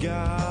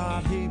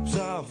 got heaps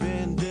of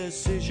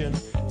indecision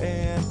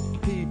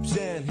and heaps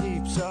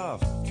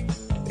of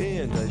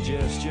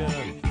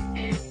indigestion.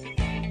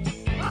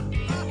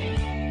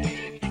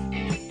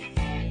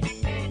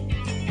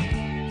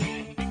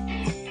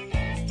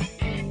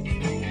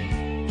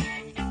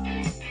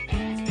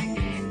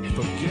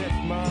 Forget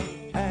my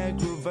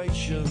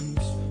aggravations,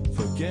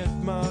 forget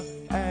my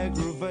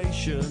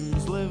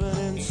aggravations. Living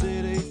in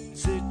city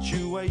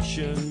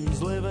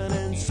situations, living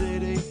in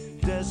city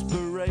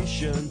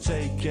desperation.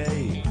 Take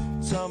a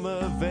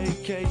summer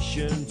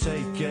vacation,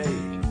 take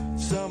a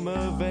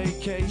summer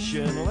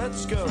vacation.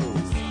 Let's go.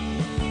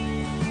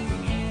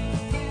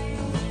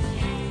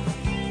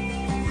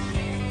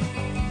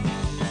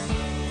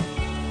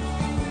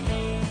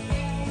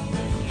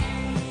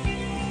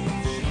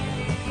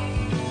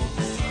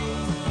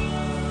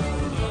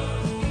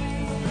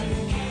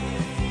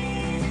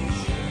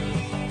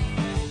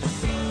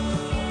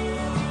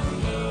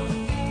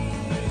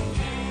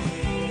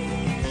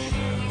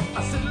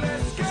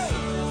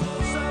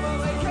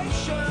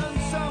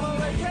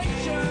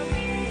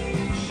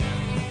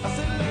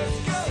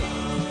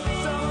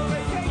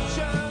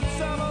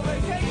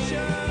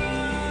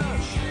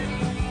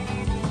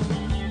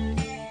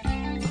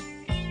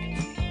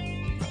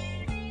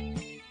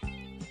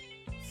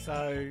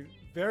 So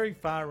very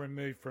far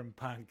removed from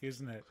punk,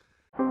 isn't it?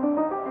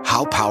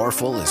 How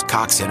powerful is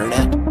Cox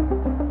Internet?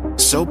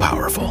 So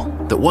powerful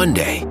that one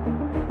day,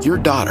 your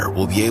daughter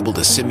will be able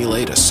to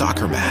simulate a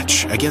soccer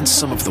match against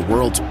some of the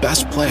world's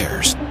best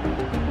players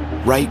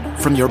right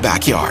from your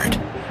backyard.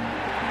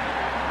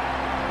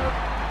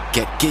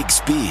 Get gig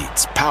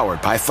speeds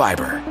powered by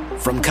fiber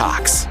from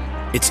Cox.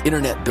 It's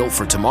internet built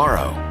for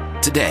tomorrow,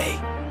 today.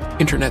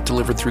 Internet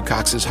delivered through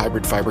Cox's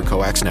hybrid fiber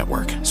coax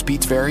network.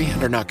 Speeds vary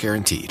and are not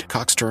guaranteed.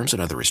 Cox terms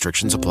and other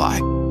restrictions apply.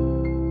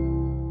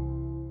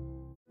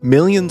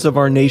 Millions of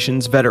our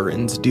nation's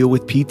veterans deal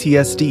with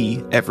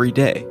PTSD every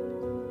day.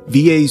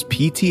 VA's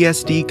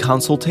PTSD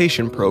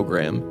consultation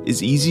program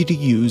is easy to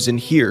use and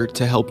here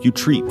to help you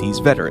treat these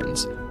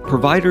veterans.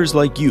 Providers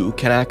like you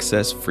can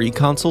access free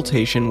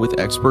consultation with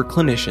expert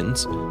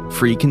clinicians,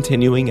 free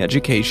continuing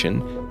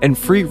education, and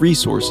free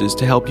resources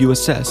to help you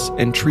assess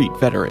and treat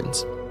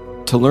veterans.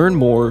 To learn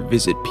more,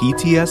 visit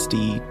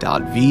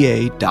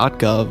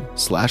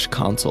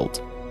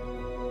ptsd.va.gov/consult.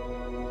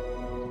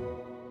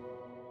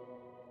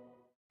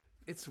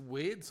 It's a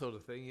weird sort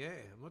of thing, yeah.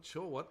 I'm not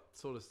sure what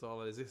sort of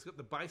style it is. It's got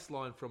the bass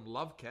line from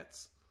Love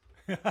Cats.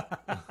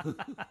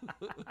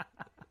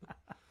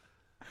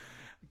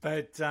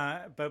 But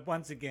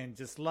once again,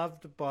 just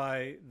loved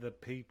by the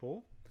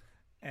people.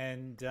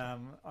 And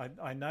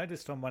I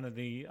noticed on one of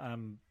the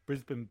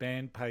Brisbane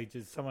band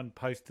pages, someone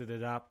posted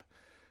it up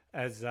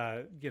as,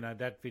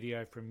 that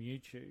video from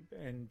YouTube.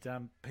 And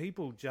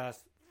people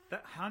just,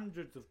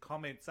 hundreds of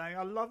comments saying,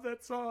 I love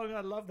that song,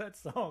 I love that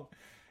song.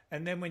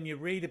 And then when you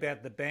read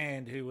about the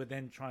band who were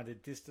then trying to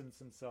distance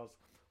themselves,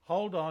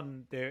 Hold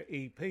On, their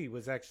EP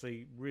was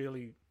actually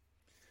really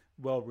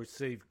well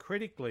received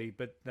critically,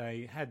 but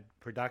they had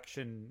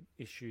production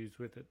issues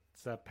with it.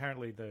 So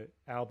apparently the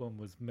album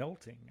was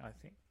melting, I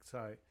think.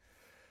 So,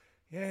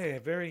 yeah,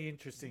 very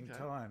interesting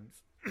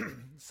times.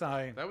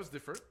 So that was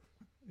different.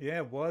 Yeah,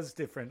 it was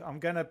different. I'm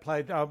going to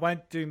play... I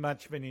won't do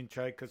much of an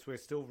intro because we're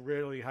still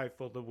really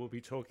hopeful that we'll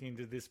be talking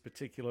to this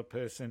particular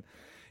person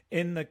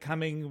in the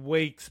coming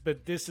weeks.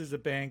 But this is a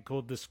band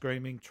called the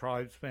Screaming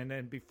Tribesmen.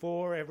 And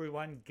before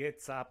everyone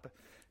gets up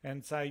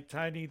and say,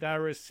 Tony,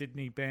 they're a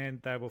Sydney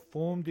band. They were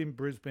formed in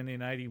Brisbane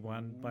in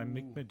 81 by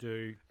Mick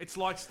Madoo. It's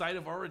like State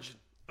of Origin.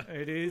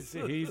 It is.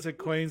 He's a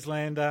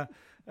Queenslander.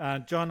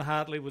 John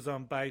Hartley was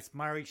on bass.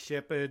 Murray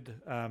Shepherd,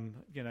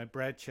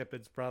 Brad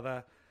Shepherd's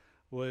brother,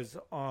 was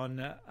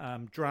on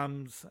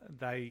drums.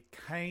 They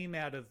came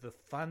out of the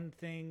Fun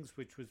Things,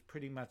 which was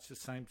pretty much the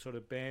same sort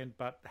of band,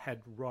 but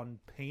had Ron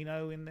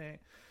Pino in there.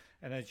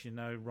 And as you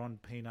know, Ron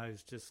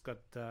Pino's just got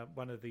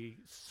one of the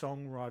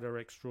songwriter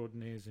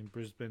extraordinaires in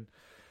Brisbane.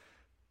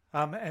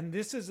 And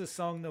this is a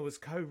song that was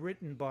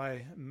co-written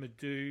by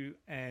Madoo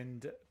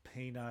and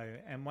Pino.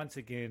 And once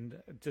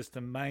again, just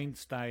a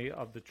mainstay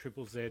of the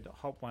Triple Z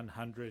Hot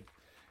 100.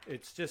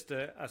 It's just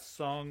a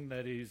song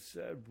that is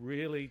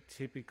really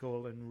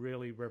typical and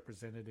really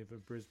representative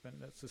of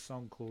Brisbane. It's a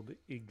song called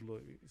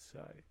Igloo.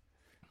 So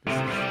this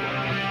is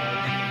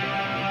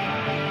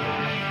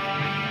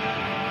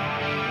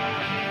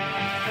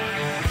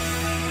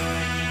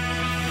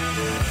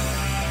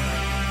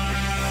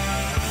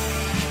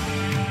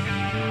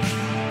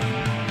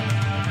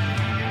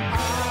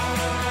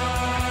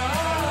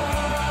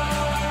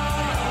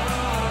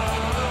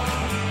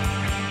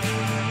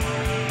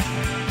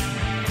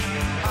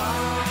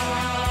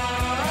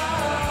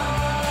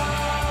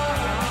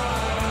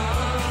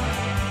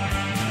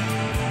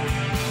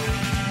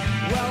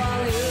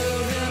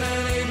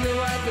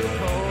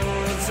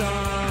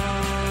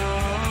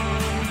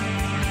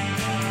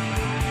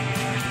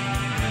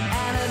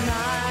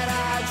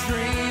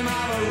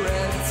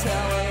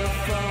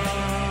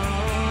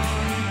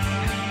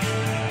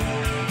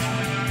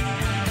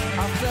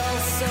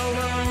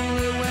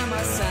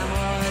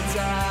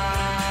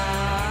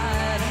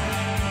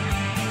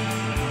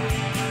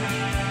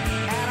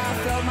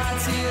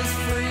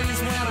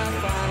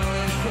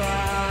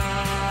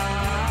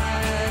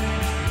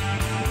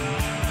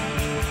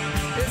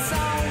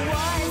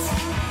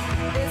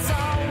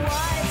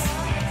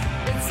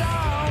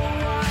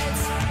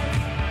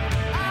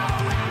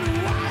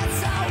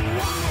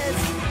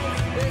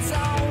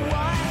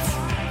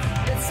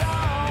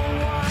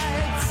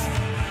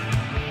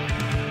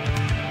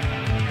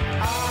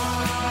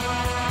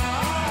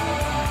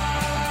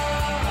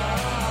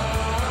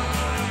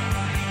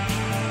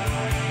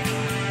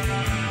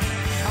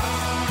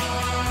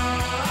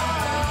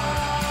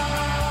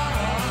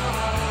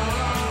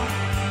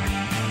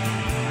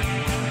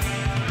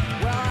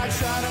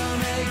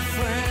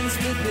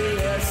with the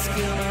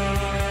Eskimo.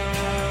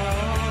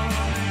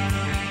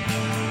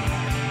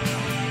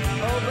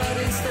 Oh, but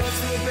his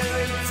thoughts were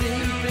buried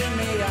deep in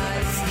the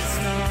ice and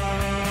snow.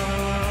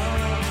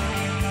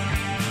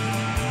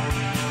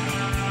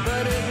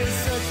 But it was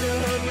such a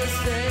hopeless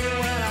day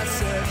when I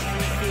searched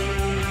for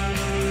food.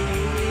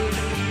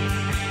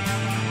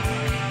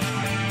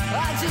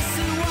 I just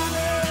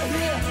wander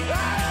here,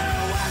 I don't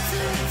know what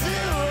to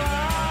do.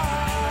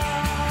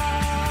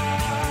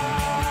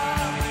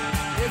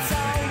 It's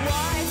all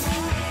white,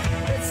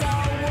 it's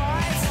all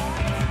white,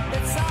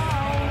 it's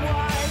all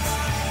white.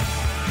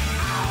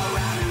 All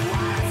around the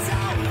world, it's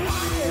all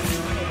white,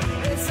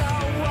 it's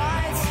all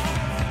white,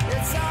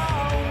 it's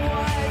all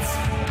white.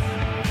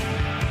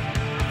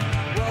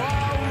 Well,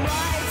 all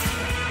right.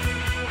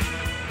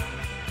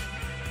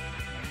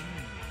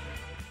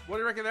 What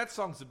do you reckon that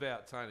song's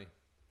about, Tony?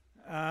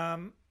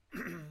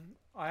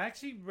 I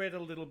actually read a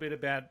little bit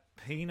about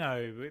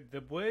Pino.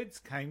 The words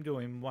came to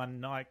him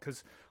one night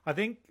because I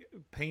think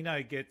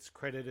Pino gets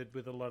credited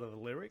with a lot of the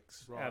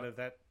lyrics out of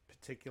that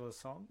particular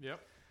song.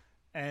 Yep.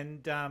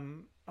 And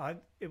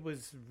it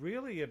was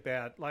really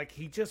about, like,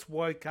 he just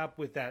woke up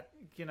with that,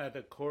 you know,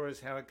 the chorus,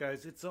 how it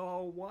goes, it's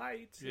all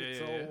white,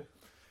 it's all...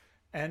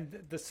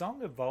 And the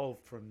song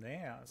evolved from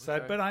there. So,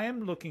 Okay. but I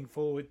am looking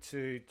forward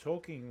to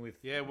talking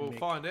with Yeah, we'll Mick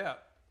find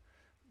out.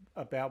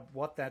 about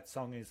what that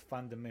song is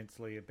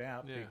fundamentally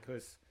about,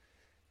 because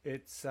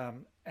it's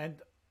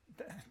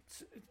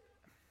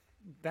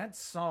that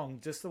song,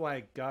 just the way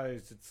it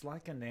goes, it's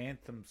like an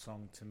anthem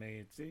song to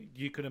me.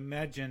 You could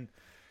imagine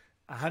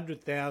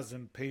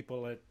 100,000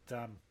 people at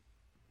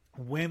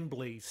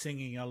Wembley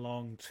singing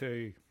along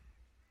to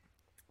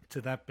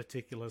that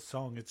particular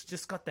song. It's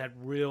just got that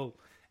real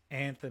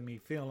anthem-y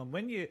feel. And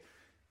when you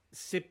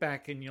sit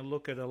back and you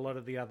look at a lot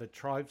of the other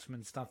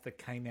Tribesmen stuff that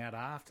came out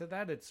after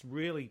that, it's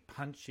really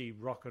punchy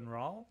rock and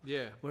roll.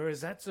 Yeah.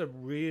 Whereas that's a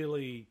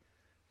really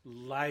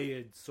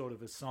layered sort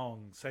of a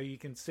song. So you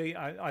can see,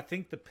 I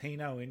think the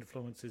Pino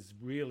influence is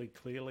really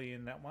clearly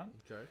in that one.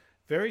 Okay.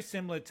 Very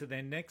similar to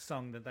their next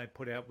song that they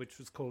put out, which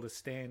was called A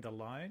Stand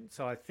Alone.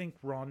 So I think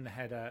Ron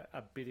had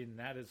a bit in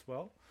that as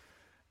well.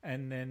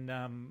 And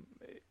then,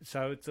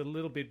 so it's a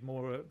little bit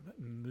more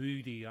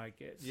moody, I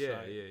guess.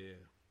 Yeah.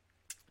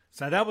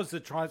 So that was the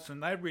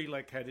Tribesmen. They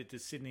relocated to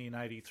Sydney in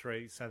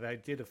 '83, so they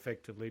did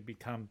effectively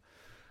become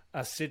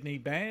a Sydney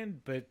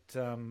band, but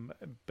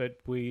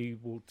we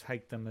will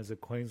take them as a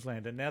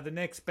Queenslander. Now the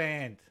next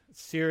band,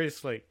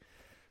 seriously,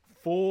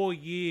 4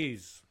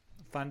 years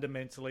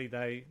fundamentally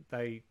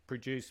they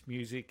produced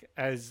music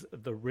as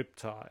the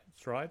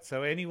Riptides, right?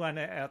 So anyone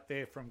out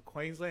there from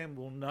Queensland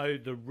will know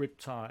the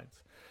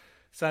Riptides.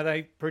 So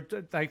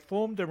they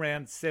formed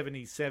around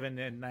 '77,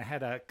 and they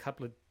had a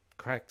couple of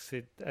cracks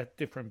at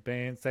different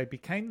bands. They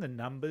became the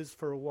Numbers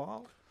for a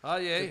while. Oh,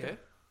 yeah.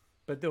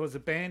 But there was a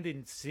band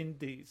in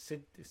Sydney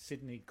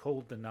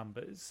called the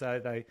Numbers. So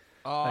they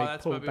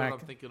that's pulled maybe back. what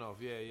I'm thinking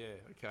of. Yeah,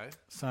 okay.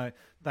 So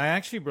they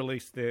actually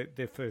released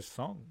their first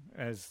song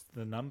as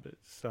the Numbers.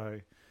 So,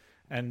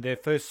 and their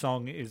first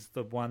song is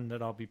the one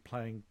that I'll be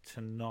playing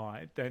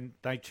tonight. And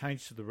they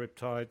changed to the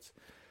Riptides.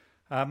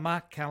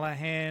 Mark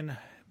Callahan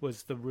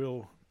was the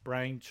real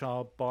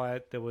brainchild by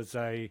it. There was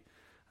a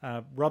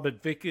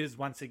Robert Vickers,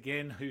 once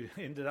again, who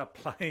ended up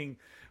playing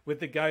with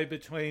the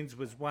Go-Betweens,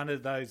 was one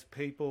of those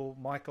people.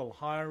 Michael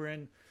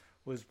Hiren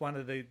was one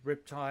of the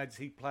Riptides.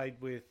 He played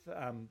with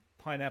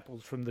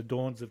Pineapples from the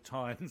Dawns of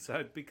Time, so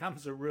it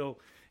becomes a real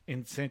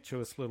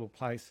incestuous little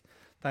place.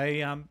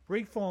 They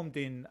reformed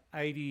in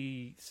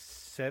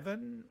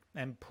 '87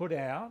 and put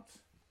out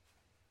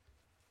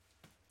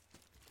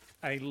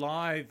a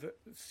live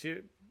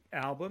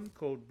album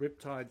called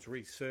Riptides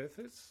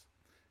Resurface.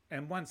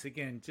 And once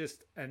again,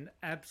 just an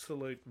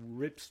absolute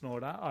rip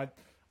snorter.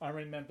 I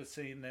remember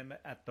seeing them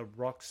at the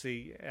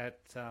Roxy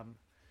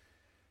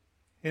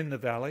in the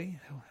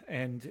Valley,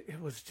 and it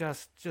was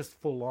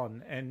just full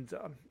on. And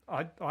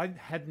I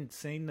hadn't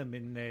seen them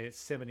in their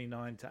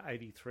 '79 to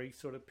 '83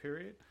 sort of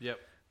period. Yep.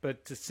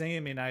 But to see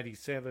them in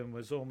 '87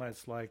 was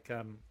almost like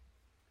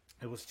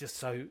it was just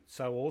so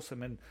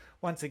awesome. And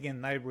once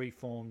again, they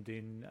reformed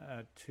in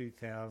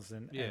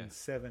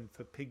 2007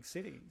 for Pig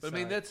City. But I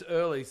mean, that's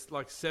early,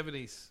 like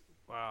 '70s.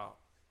 Wow,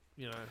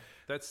 you know,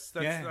 that's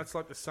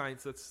like the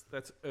Saints.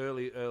 That's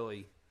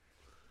early.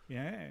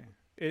 Yeah,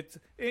 it's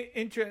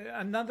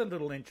another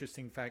little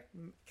interesting fact.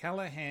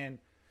 Callahan,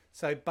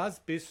 so Buzz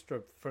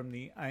Bistrop from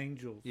the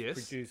Angels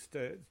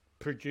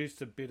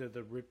produced a bit of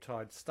the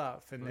Riptide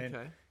stuff, and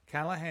then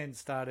Callahan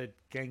started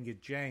Ganga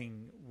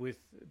Jang with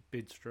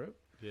Bistrop.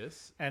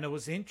 Yes. And it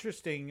was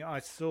interesting. I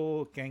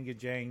saw Ganga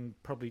Jang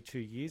probably 2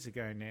 years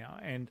ago now,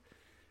 and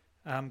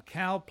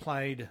Cal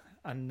played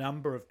a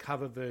number of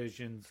cover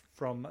versions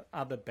from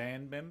other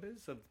band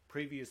members of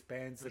previous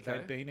bands that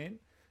they'd been in.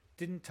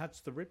 Didn't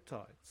touch the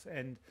Riptides,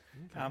 and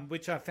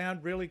which I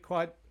found really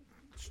quite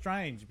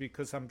strange,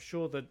 because I'm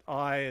sure that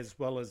I, as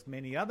well as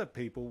many other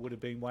people, would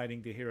have been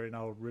waiting to hear an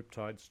old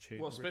Riptides tune.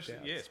 Well,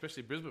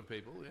 especially Brisbane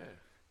people,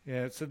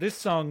 Yeah, so this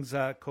song's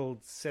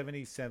called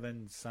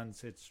 77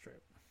 Sunset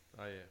Strip.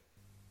 Oh,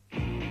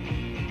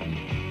 yeah.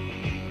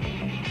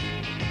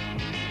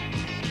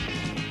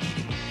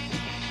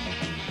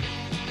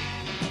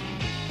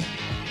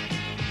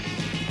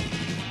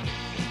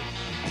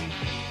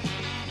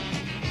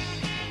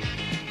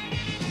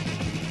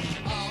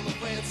 All my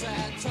friends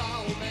had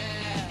told me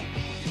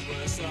you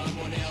were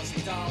someone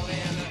else's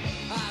darling.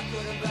 I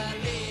couldn't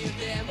believe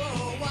them.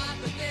 Oh, what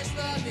could this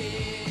love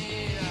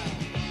mean?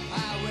 I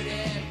would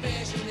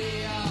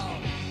eventually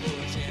for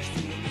a chance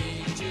to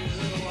meet you.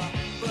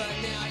 But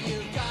now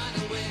you've gone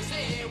away.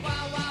 Say, what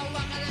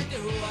can I do?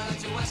 Why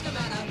don't you ask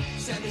about a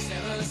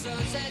 77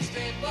 Sunset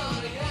Strip?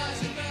 All the boys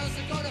and girls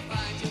are gonna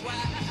find you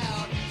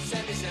out.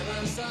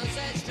 77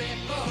 Sunset Strip.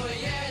 Oh,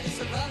 yeah,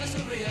 this love is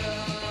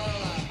real.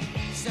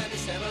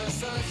 77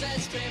 Sunset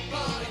Strip,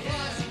 all the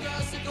boys and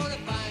girls are gonna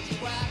find you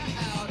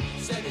out.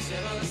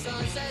 77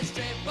 Sunset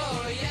Strip,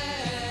 oh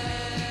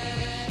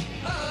yeah,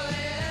 oh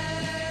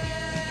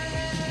yeah.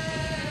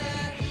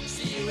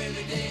 See you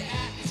every day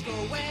at the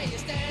school where you're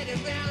standing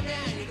around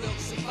and you look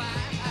so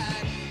fine.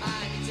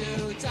 I need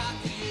to talk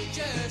to you,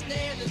 just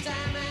name the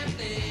time and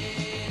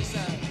place.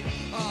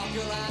 Oh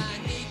girl, I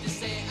need to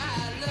say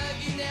I love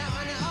you now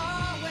and I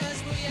always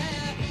will,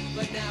 yeah.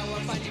 But now I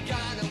find you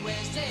gone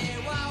away, say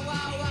wow,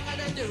 what can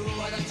I do?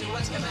 Why don't you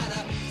ask about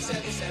a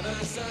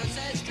 77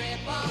 Sunset Strip?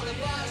 All the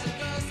boys and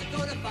girls are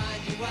gonna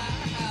find you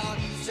out.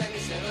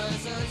 77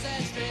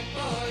 Sunset Strip,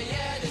 oh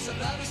yeah, this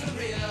love is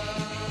real.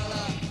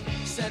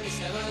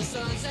 77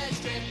 Sunset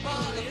Strip,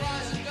 all the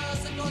boys and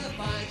girls are gonna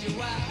find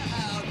you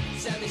out.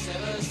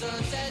 77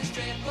 Sunset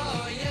Strip,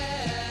 oh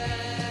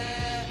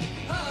yeah,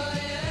 oh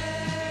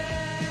yeah,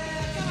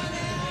 come on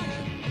now.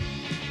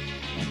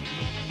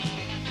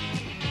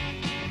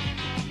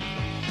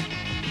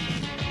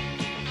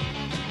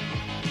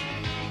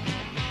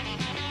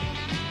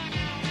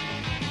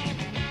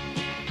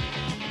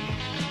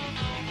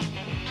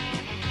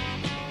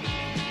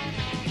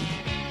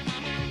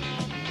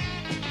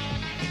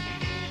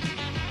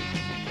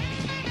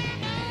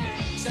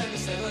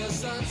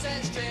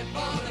 Sunset Strip,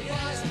 all the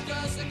boys and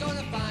girls are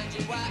gonna find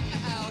you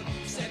out.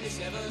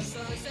 77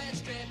 Sunset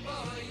Strip,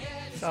 oh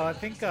yeah. So I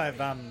think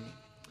I've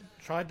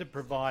tried to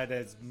provide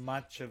as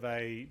much of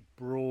a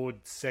broad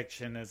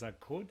section as I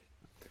could.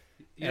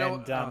 You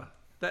know,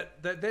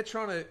 that they're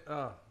trying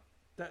to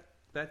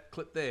that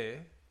clip there.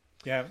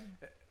 Yeah,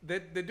 they're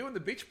doing the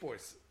Beach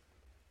Boys.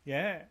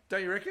 yeah.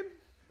 Don't you reckon?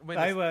 I mean,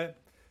 They were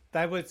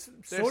they're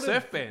sort a of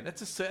surf band.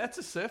 That's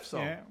a surf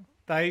song. Yeah.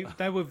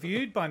 They were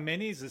viewed by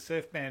many as a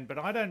surf band, but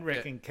I don't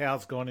reckon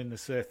Cal's gone in the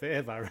surf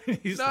forever. No,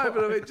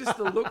 but I mean, just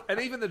the look,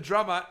 and even the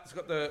drummer, it's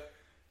got the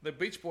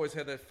Beach Boys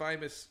had their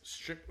famous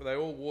strip where they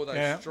all wore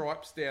those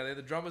stripes down there.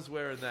 The drummer's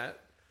wearing that.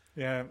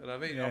 Yeah. And I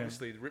mean,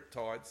 obviously, the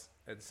Riptides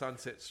and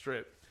Sunset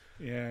Strip.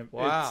 Yeah.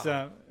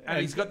 Wow.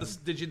 And he's got the.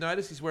 Did you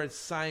notice he's wearing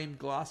same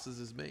glasses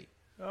as me?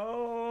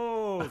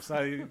 Oh, so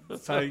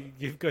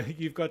you've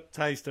got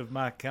taste of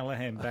Mark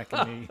Callahan back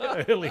in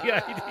the early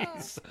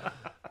 80s.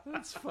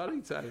 That's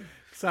funny, Tony.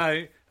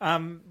 So,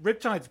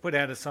 Riptides put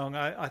out a song.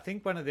 I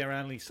think one of their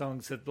only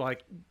songs that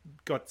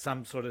got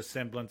some sort of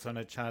semblance on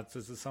the charts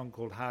is a song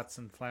called "Hearts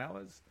and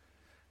Flowers,"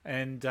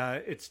 and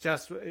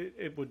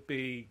it would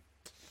be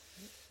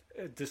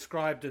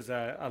described as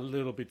a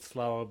little bit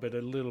slower, but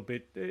a little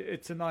bit.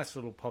 It's a nice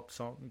little pop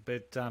song.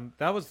 But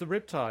that was the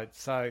Riptides.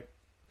 So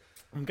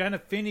I'm going to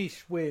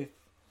finish with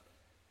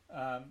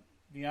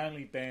the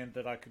only band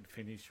that I could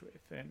finish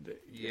with, and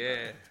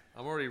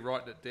I'm already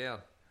writing it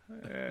down.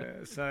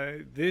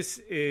 So this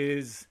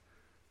is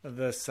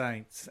the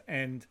Saints,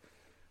 and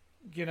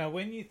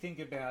when you think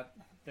about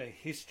the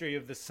history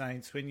of the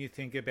Saints, when you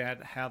think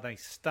about how they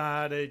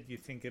started, you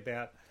think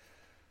about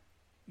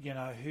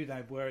who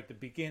they were at the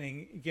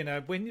beginning.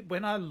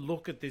 When I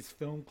look at this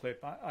film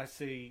clip, I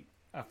see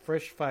a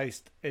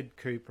fresh-faced Ed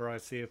Cooper, I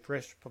see a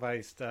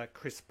fresh-faced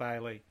Chris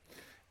Bailey,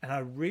 and I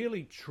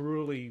really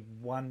truly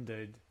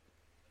wondered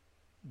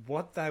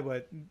what they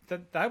were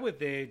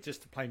there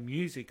just to play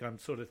music, I'm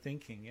sort of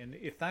thinking. And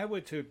if they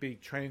were to be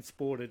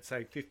transported,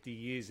 say, 50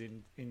 years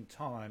in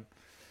time,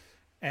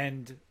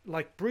 and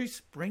like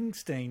Bruce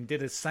Springsteen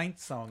did a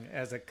Saints song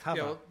as a cover.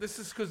 Yeah, well, this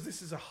is because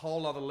this is a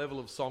whole other level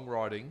of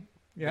songwriting.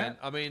 Yeah. And,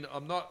 I mean,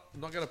 I'm not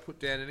going to put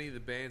down any of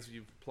the bands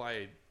you've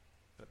played,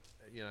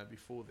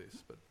 before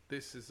this, but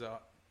this is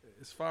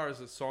as far as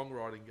the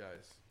songwriting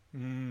goes.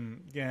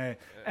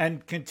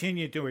 And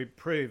continue to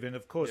improve. And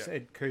of course,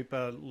 Ed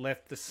Cooper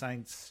left the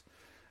Saints.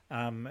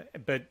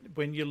 But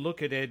when you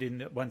look at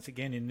Ed once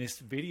again in this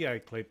video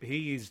clip,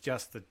 he is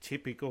just the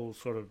typical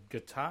sort of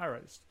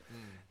guitarist.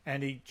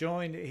 And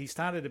he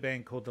started a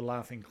band called the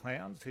Laughing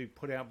Clowns, who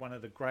put out one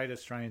of the great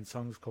Australian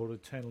songs called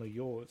Eternally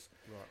Yours.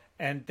 Right.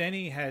 And then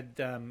he had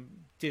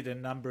did a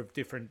number of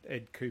different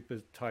Ed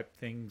Cooper type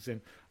things.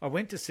 And I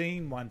went to see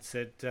him once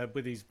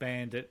with his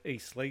band at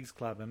East Leagues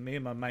Club, and me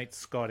and my mate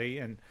Scotty,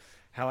 and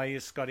how are you,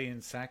 Scotty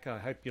and Sack? I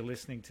hope you're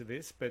listening to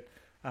this. But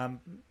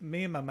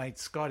me and my mate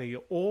Scotty,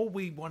 all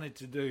we wanted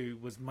to do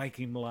was make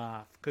him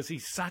laugh, because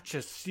he's such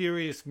a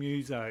serious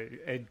muso,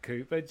 Ed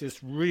Cooper, just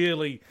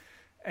really,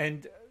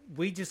 and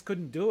we just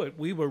couldn't do it.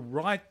 We were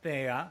right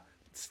there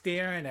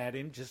staring at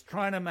him, just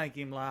trying to make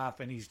him laugh,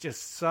 and he's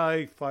just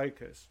so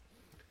focused,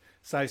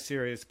 so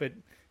serious. But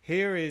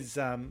here is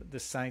the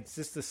Saints,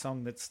 just the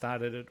song that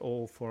started it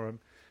all for him.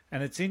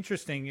 And it's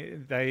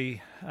interesting,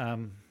 they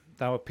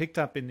were picked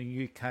up in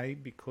the UK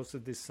because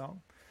of this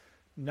song.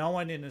 No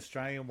one in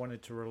Australia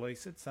wanted to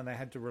release it, so they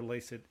had to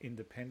release it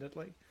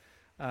independently.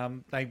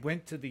 They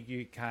went to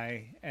the UK,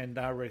 and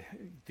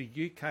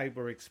the UK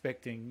were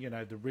expecting,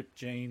 the ripped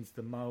jeans,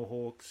 the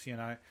mohawks,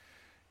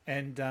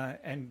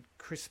 and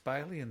Chris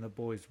Bailey and the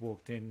boys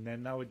walked in,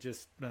 and they were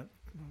just,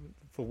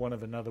 for want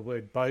of another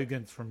word,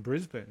 bogans from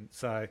Brisbane.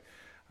 So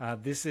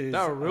this is... They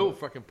were real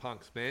fucking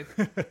punks, man.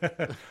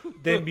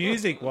 Their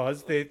music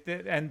was,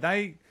 and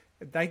they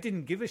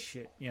didn't give a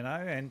shit,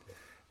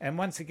 And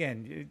once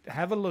again, you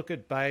have a look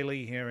at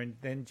Bailey here, and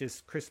then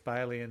just Chris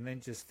Bailey, and then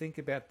just think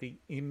about the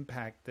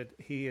impact that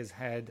he has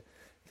had.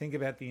 Think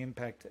about the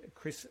impact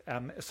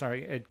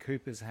Ed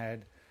Cooper's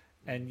had,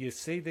 and you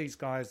see these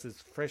guys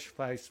as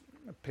fresh-faced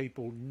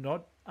people,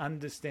 not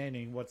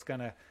understanding what's going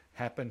to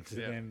happen to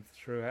them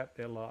throughout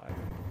their life.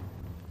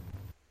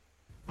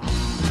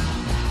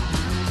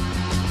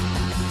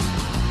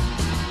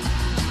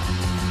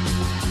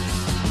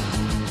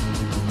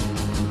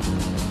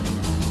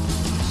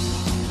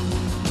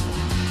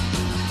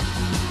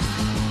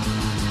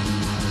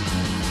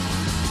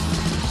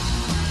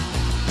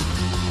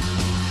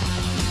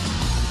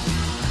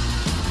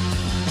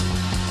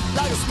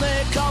 Like a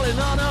snake calling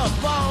on a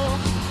phone.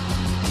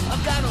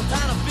 I've got no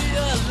time to be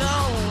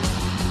alone.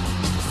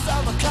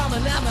 Summer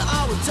coming at me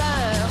all the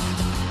time.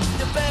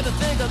 You better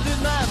think I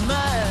lose my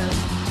mind,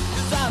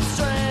 'cause I'm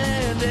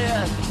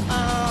stranded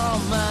on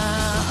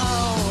my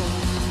own.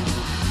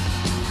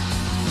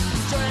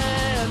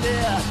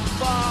 Stranded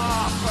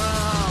far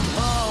from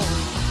home.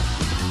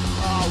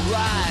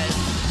 Alright.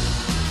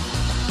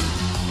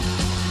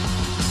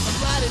 I'm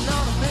riding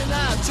on a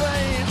midnight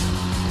train,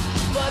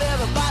 but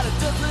everybody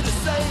does me the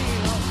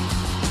same.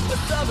 But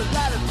something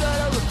like a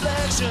dirty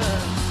reflection.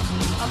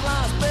 I'm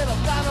lost, babe,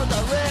 I've got no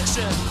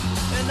direction,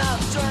 and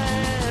I'm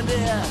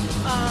stranded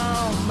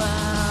on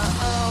my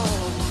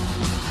own.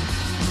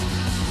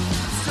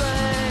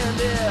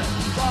 Stranded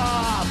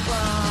far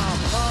from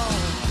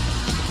home.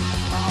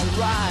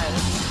 Alright.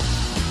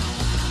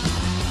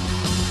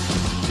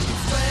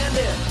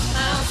 Stranded,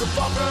 I'm so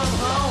far from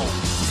home.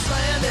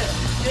 Stranded,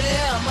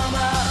 yeah, I'm on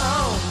my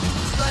own.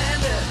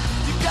 Stranded,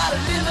 you gotta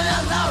leave me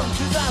alone,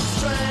 'cause I'm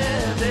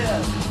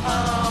stranded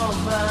on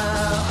my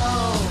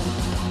own.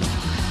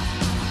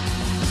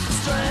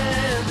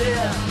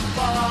 Stranded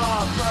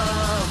far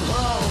from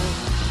home.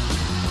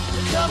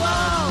 Come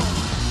on.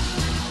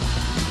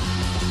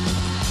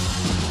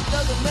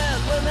 Doesn't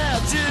matter what I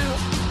do.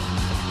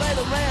 Play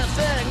the man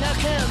thing I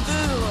can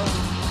do.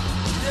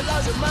 You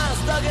lost your mind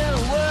stuck in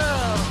a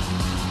world.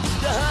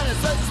 Your honey's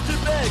such a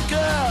stupid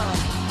girl.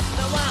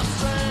 Now I'm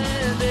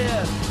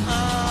stranded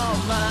on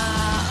my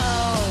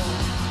own.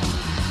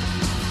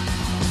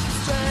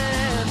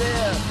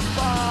 Stranded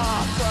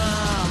far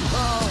from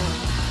home.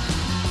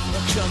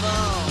 Come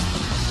on.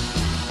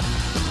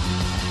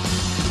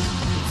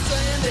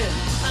 Stranded,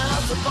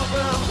 I'm so far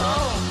from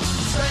home.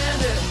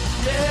 Stranded,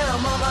 yeah,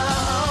 I'm on my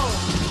own.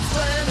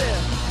 Stranded,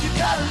 you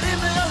gotta leave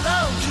me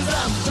alone, 'cause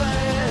I'm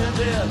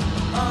stranded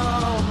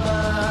on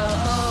my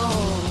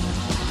own.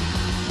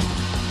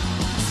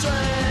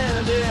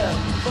 Stranded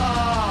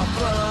far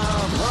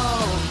from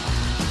home.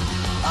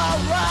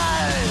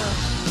 Alright.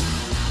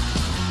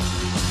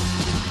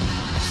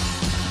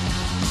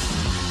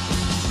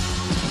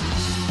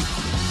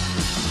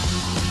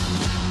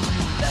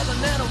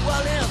 Living in a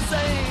world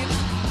insane.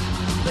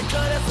 The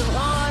cut is so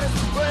hard as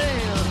the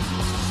brain.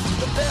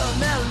 The feeling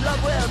that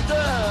love will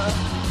do.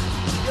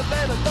 Your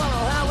baby don't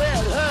know how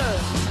it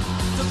hurts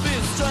to be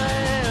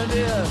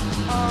stranded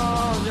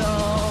on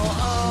your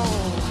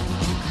own.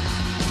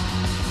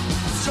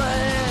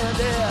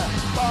 Stranded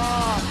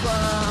far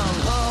from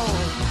home.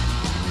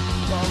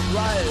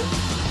 Alright.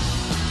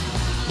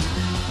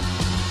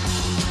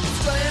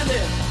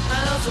 Stranded,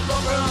 I'm so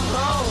far from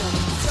home.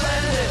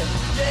 Stranded,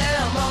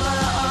 yeah, I'm on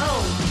my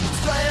own.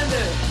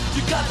 Stranded,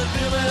 you got to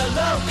leave me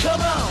alone,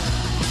 come on.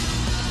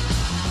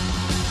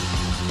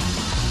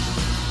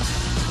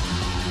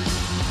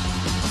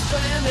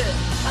 Stranded,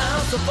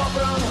 I'm so far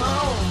from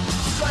home.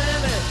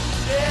 Stranded,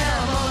 yeah,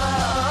 I'm on my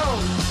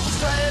own.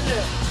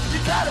 Stranded, you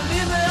got to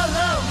leave me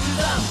alone, 'cause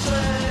I'm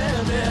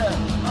stranded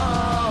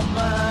on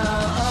my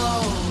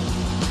own.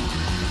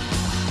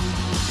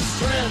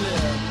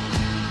 Stranded.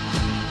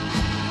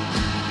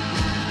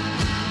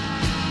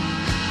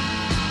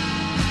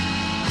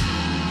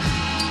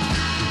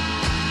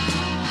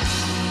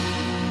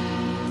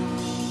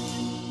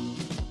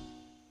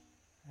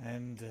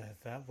 And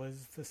that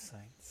was the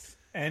Saints.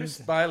 And Chris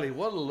Bailey,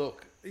 what a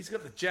look. He's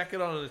got the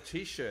jacket on and a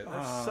T-shirt.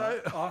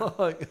 That's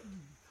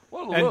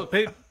what a look.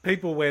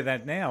 People wear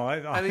that now.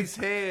 And his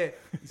hair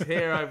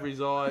over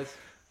his eyes.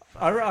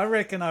 I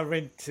reckon I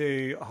went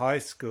to high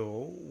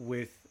school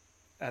with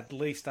at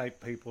least 8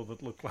 people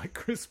that looked like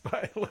Chris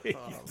Bailey.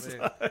 Oh,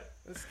 man.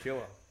 That's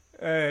killer.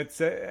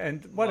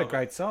 And what a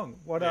great song!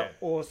 What an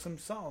awesome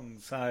song!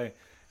 So,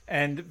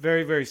 and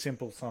very very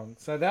simple song.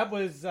 So that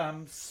was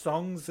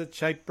songs that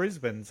shaped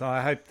Brisbane. So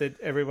I hope that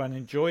everyone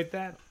enjoyed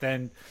that.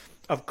 Then,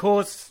 of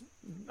course,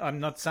 I'm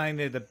not saying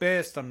they're the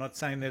best. I'm not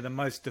saying they're the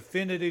most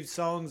definitive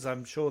songs.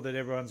 I'm sure that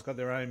everyone's got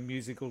their own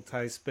musical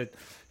taste, but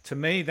to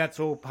me, that's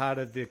all part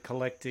of the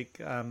eclectic.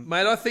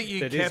 Mate, I think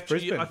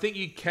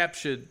you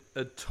captured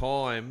a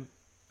time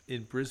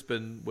in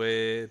Brisbane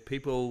where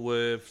people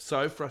were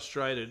so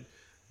frustrated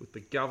with the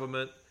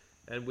government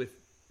and with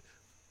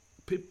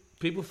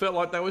people felt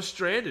like they were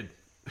stranded.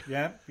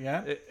 Yeah.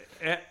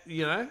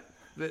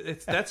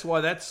 That's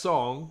why that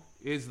song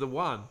is the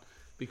one,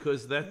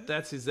 because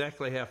that's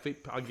exactly how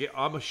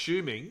I'm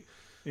assuming.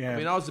 Yeah. I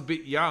mean, I was a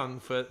bit young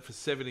for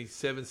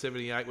 77,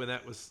 78 when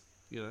that was,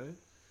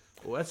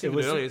 Well, that's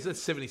even earlier. Is it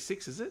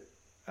 76? Is it?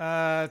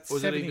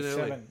 It's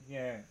 77.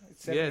 Yeah.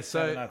 77,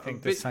 so I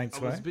think the Saints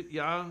I was a bit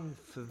young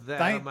for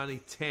that. I'm only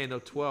 10 or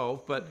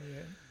 12, but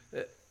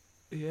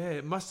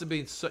it must have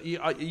been. So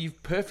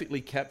you've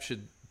perfectly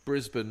captured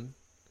Brisbane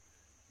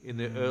in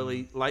the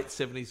late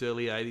 70s,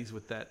 early 80s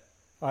with that.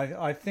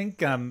 I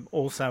think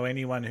also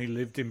anyone who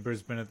lived in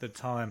Brisbane at the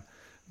time,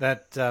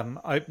 that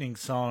opening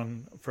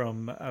song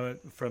from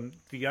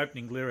the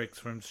opening lyrics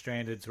from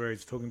Stranded's, where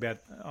he's talking about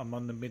I'm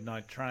on the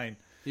midnight train.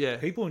 Yeah,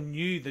 people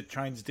knew that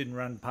trains didn't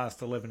run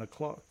past 11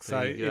 o'clock.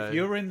 So if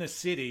you're in the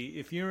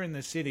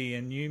city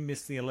and you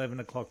missed the 11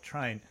 o'clock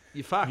train,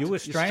 you're fucked. You were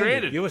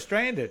stranded. You were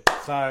stranded.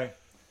 So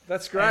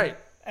that's great.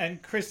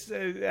 And Chris,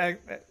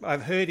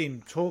 I've heard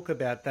him talk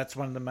about that's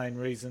one of the main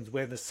reasons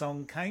where the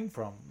song came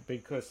from,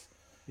 because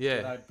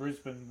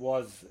Brisbane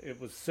was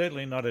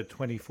certainly not a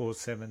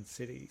 24/7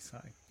 city.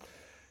 So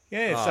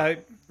so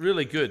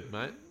really good,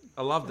 mate.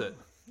 I loved it.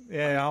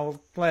 Yeah, I'm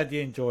glad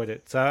you enjoyed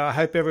it. So I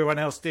hope everyone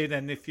else did.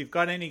 And if you've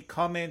got any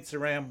comments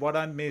around what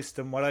I missed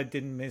and what I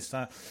didn't miss,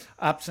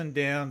 ups and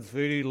downs,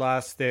 Voodoo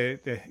Lust, there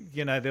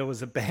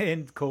was a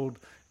band called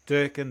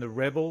Dirk and the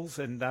Rebels,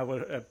 and they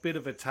were a bit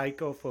of a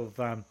takeoff of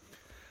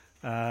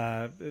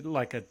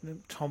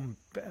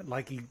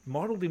he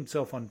modelled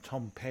himself on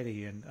Tom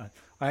Petty. And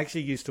I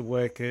actually used to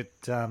work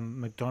at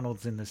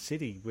McDonald's in the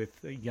city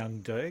with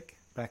young Dirk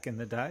back in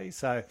the day.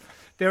 So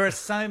there are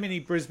so many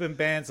Brisbane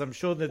bands. I'm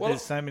sure that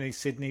there's so many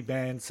Sydney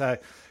bands. So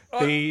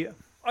I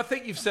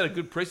think you've set a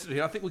good precedent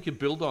here. I think we can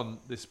build on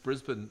this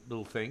Brisbane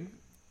little thing.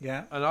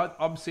 Yeah. And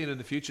I'm seeing in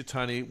the future,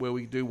 Tony, where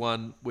we do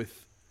one where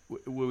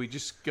we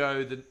just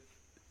go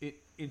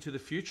into the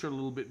future a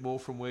little bit more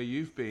from where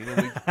you've been,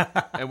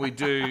 and we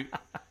do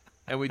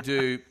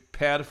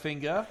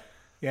Powderfinger.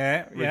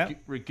 Yeah.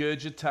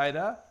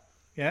 Regurgitator.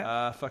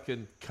 Yeah.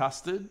 Fucking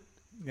Custard.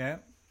 Yeah.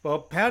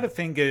 Well,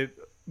 Powderfinger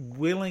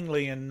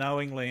willingly and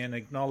knowingly and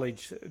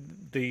acknowledge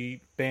the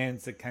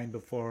bands that came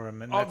before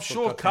him, and I'm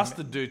sure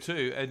Custard do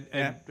too,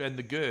 and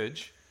the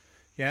Gurge,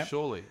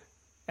 surely.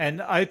 An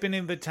open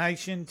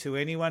invitation to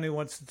anyone who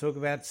wants to talk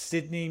about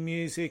Sydney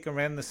music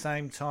around the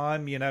same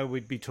time.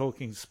 We'd be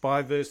talking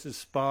Spy versus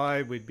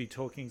Spy. We'd be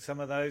talking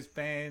some of those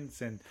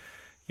bands, and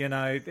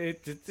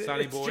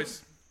Sunny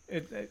Boys.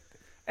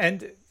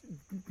 And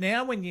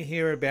now when you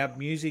hear about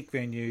music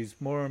venues,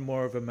 more and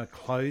more of them are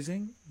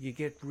closing. You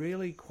get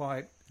really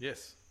quite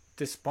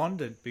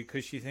despondent,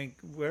 because you think,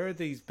 where are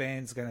these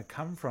bands going to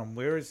come from?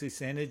 Where is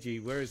this energy?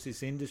 Where is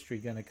this industry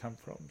going to come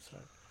from? So,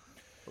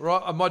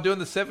 right, am I doing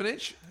the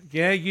 7-inch?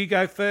 Yeah, you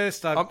go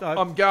first.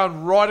 I'm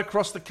going right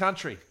across the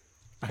country.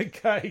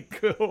 Okay,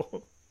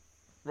 cool.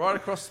 Right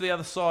across to the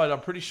other side.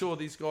 I'm pretty sure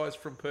these guys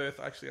from Perth.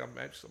 Actually, I'm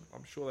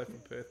sure they're from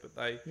Perth, but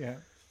they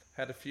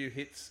had a few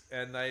hits,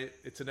 and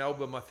it's an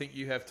album I think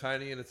you have,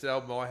 Tony, and it's an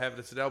album I have, and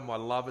it's an album I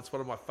love. It's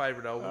one of my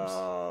favourite albums.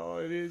 Oh,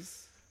 it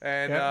is.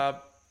 And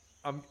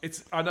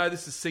I know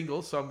this is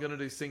singles, so I'm going to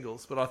do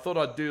singles, but I thought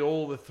I'd do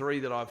all the three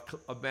that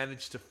I've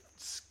managed to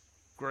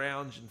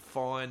scrounge and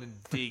find and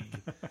dig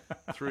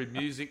through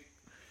music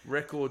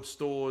record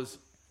stores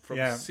from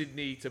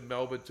Sydney to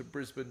Melbourne to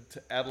Brisbane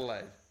to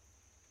Adelaide.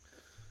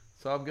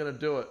 So I'm going to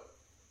do it.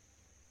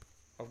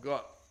 I've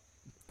got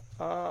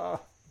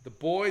The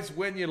Boys,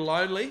 When You're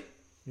Lonely.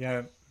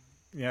 Yeah.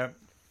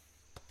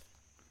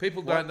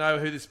 People don't know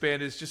who this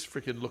band is. Just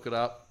freaking look it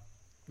up.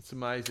 It's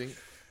amazing.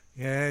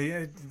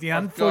 Yeah. The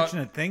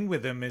unfortunate thing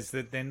with them is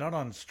that they're not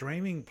on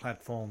streaming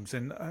platforms,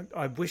 and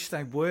I wish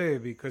they were,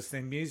 because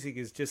their music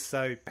is just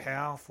so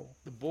powerful.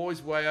 The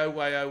Boys, Way-O,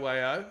 Way-O,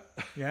 Way-O.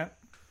 Yeah.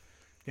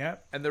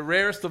 And the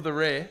rarest of the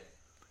rare,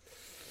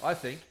 I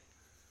think.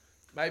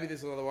 Maybe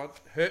there's another one.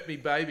 Hurt Me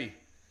Baby.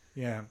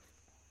 Yeah.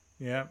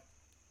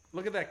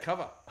 Look at that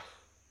cover.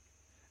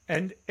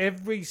 And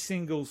every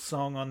single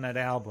song on that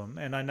album,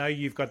 and I know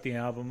you've got the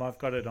album, I've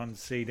got it on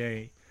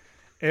CD.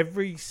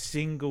 Every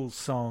single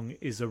song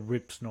is a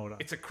rip snorter.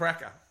 It's a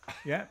cracker.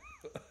 Yeah.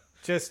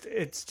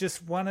 It's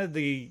just one of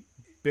the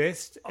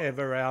best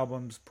ever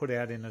albums put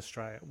out in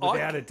Australia,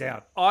 without a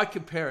doubt. I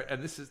compare it,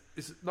 and this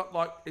is not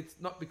like, it's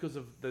not because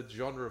of the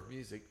genre of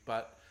music,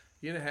 but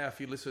you know how if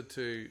you listen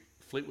to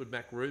Fleetwood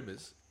Mac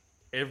Rumours,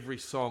 every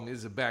song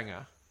is a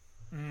banger.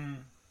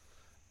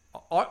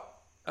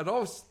 And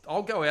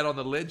I'll go out on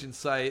the ledge and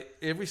say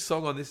every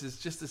song on this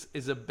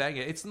is a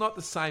banger. It's not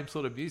the same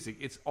sort of music.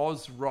 It's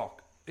Oz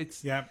rock.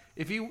 It's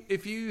if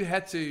you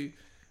had to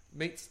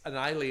meet an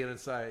alien and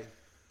say,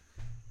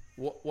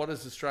 what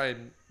does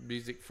Australian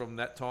music from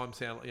that time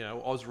sound?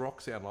 Oz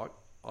rock sound like?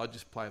 I'd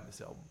just play on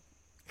this album.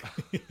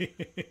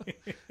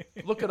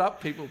 Look it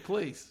up, people,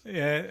 please.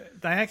 Yeah,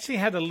 they actually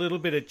had a little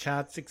bit of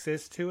chart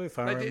success too, if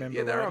I remember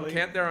Yeah, they're rightly.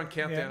 they're on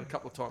Countdown a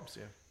couple of times.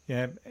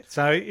 Yeah.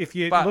 So if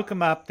you look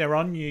them up, they're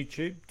on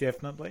YouTube,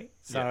 definitely.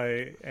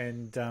 So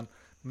and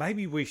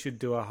maybe we should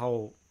do a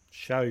whole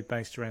show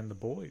based around the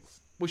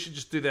boys. We should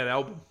just do that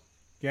album.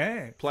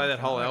 Yeah, play that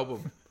whole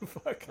album,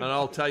 and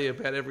I'll tell you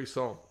about every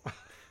song.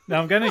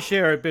 Now I'm going to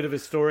share a bit of a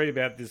story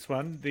about this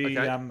one.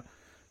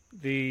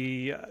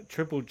 The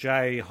Triple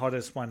J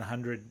Hottest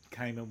 100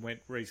 came and went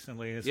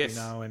recently, as we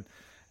know,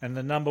 and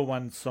the number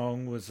one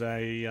song was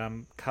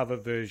a cover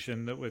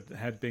version that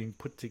had been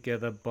put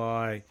together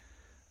by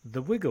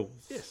the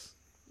Wiggles. Yes.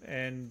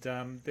 And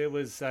there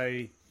was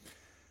a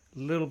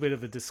little bit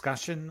of a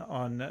discussion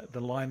on the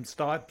Lime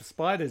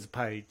Spiders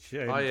page.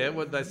 And,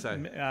 what did they say?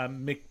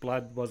 Mick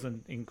Blood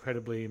wasn't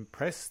incredibly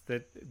impressed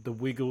that the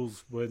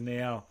Wiggles were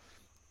now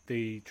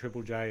the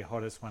Triple J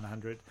Hottest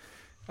 100.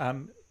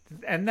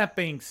 And that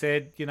being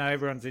said,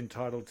 everyone's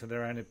entitled to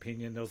their own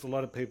opinion. There was a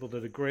lot of people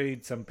that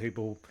agreed, some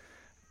people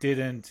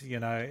didn't,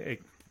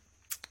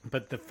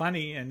 but the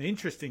funny and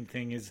interesting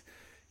thing is,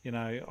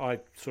 I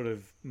sort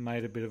of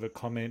made a bit of a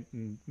comment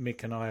and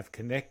Mick and I have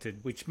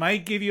connected, which may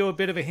give you a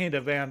bit of a hint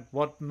about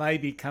what may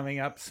be coming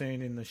up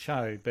soon in the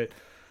show. But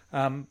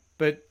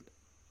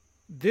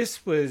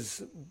this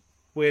was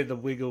where the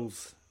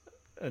Wiggles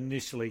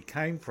initially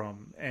came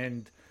from.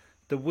 And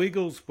the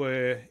Wiggles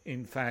were,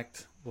 in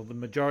fact, the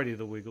majority of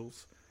the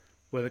Wiggles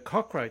were the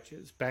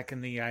Cockroaches back in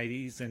the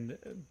 80s and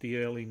the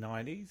early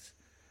 90s.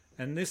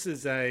 And this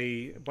is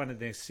one of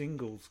their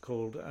singles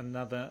called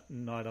Another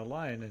Night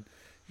Alone. And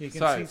you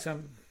can see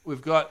some...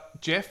 We've got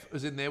Jeff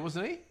was in there,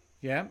 wasn't he?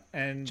 Yeah.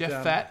 And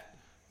Jeff Fat.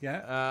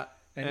 Yeah.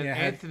 And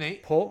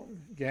Anthony. Paul.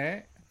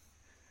 Yeah.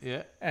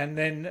 Yeah. And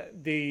then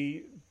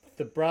the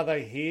brother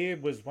here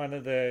was one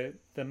of the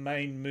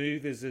main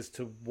movers as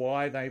to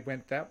why they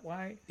went that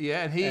way.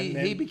 Yeah, and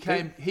he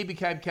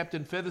became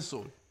Captain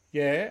Feathersword.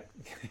 Yeah.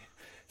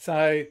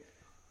 So,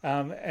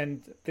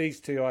 and these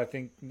two, I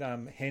think,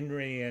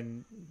 Henry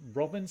and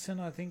Robinson,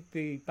 I think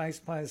the bass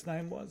player's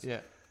name was.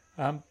 Yeah.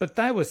 But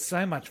they were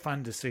so much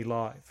fun to see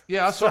live.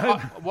 Yeah,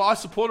 I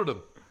supported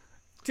them.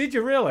 Did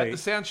you really? At the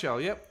Sound Show,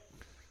 yep.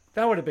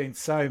 That would have been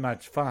so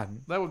much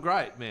fun. They were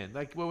great, man.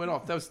 They went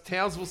off. That was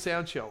Townsville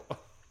Sound Show.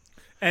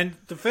 And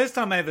the first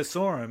time I ever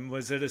saw him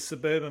was at a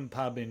suburban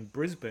pub in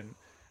Brisbane.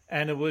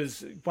 And it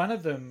was one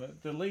of them,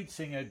 the lead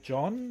singer,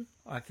 John,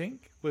 I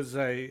think, was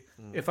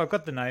if I've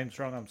got the names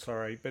wrong, I'm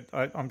sorry, but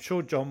I'm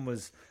sure John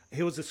was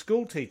a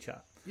school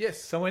teacher.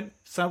 Yes.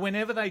 So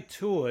whenever they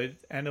toured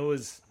and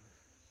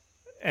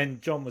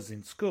John was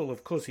in school,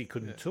 of course he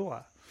couldn't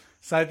tour.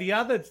 So the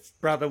other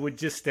brother would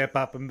just step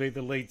up and be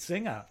the lead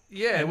singer.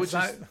 Yeah, which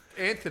is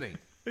Anthony.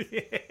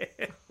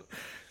 Yeah.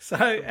 So,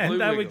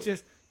 and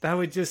they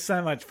were just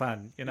so much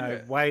fun.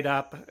 Wait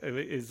Up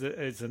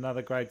is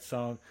another great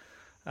song.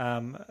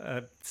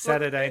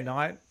 Saturday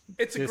Night.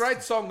 It's a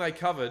great song they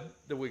covered,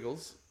 the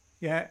Wiggles.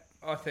 Yeah,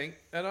 I think,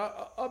 and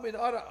I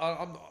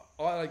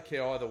don't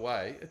care either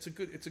way. It's a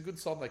good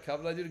song they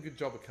covered. They did a good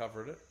job of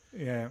covering it.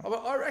 Yeah,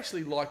 I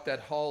actually liked that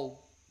whole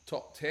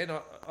top 10.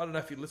 I don't know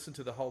if you listened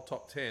to the whole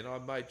top 10. I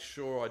made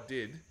sure I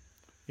did.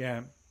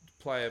 Yeah,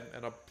 play them,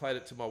 and I played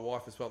it to my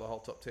wife as well. The whole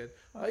top 10.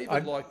 I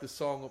even liked the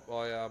song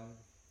by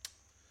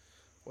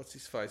what's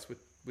his face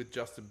with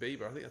Justin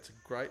Bieber. I think that's a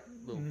great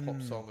little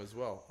pop song as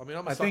well. I mean,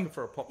 I'm a sucker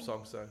for a pop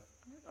song, so...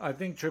 I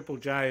think Triple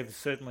J have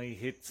certainly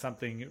hit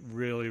something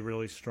really,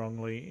 really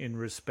strongly in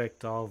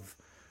respect of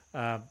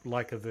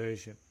like a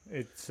version.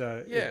 It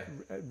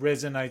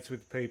resonates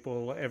with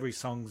people. Every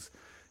song's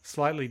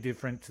slightly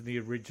different to the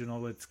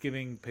original. It's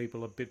giving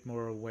people a bit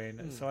more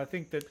awareness. So I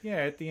think that,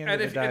 at the end of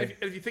the day...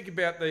 And if you think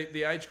about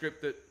the age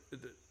group that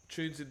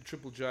tunes in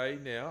Triple J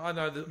now, I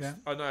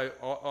know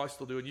I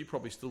still do, and you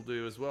probably still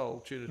do as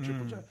well, tune in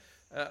Triple J.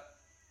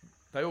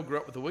 They all grew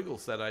up with the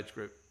Wiggles, that age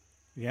group.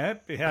 Yeah,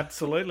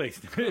 absolutely.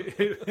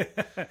 It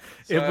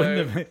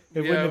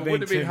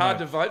wouldn't have been hard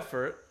to vote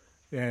for it.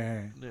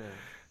 Yeah.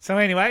 So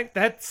anyway,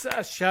 that's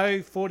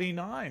show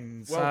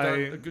 49. Well done.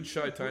 A good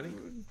show, Tony.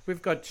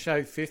 We've got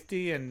show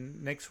 50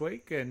 next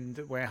week, and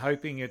we're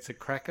hoping it's a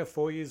cracker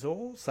for you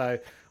all. So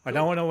I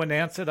don't want to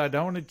announce it. I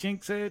don't want to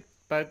jinx it,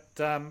 but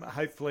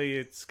hopefully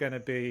it's going to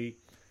be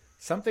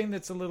something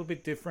that's a little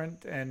bit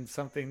different and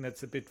something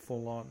that's a bit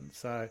full on.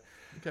 So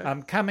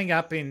coming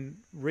up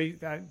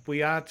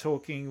we are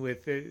talking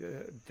with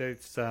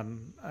there's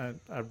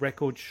a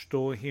record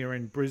store here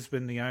in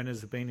Brisbane. The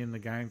owners have been in the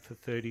game for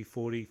 30,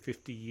 40,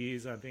 50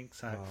 years, I think.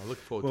 So I look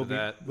forward to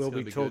that. We'll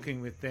be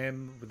talking with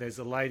them. There's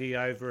a lady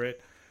over at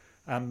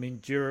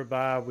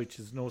Mingiraba, which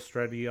is North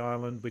Stradbroke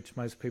Island, which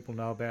most people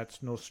know about.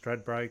 It's North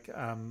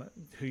Stradbroke,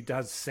 who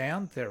does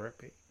sound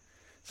therapy.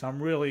 So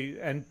I'm really,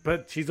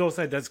 but she's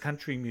also does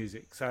country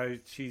music. So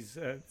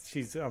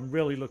I'm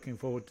really looking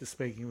forward to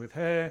speaking with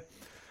her.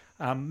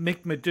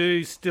 Mick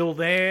Madou's still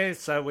there,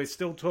 so we're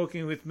still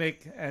talking with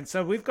Mick. And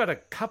so we've got a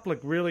couple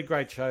of really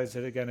great shows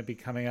that are going to be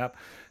coming up.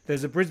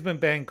 There's a Brisbane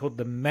band called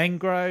the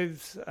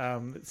Mangroves.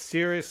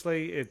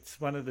 Seriously,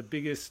 it's one of the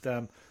biggest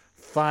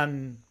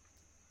fun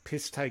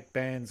piss-take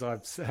bands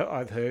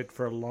I've heard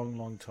for a long,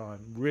 long time.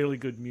 Really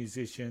good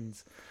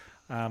musicians.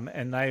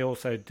 And they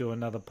also do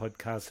another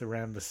podcast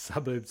around the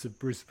suburbs of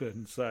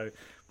Brisbane. So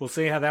we'll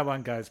see how that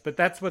one goes. But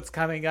that's what's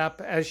coming up.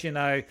 As you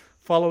know,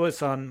 follow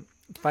us on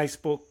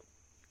Facebook,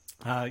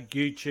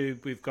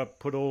 YouTube. We've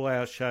put all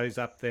our shows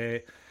up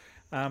there.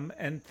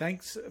 And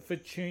thanks for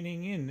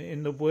tuning in.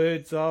 In the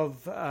words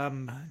of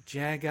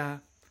Jagger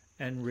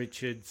and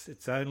Richards,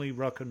 it's only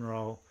rock and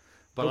roll.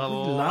 But I we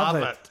love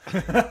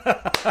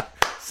it.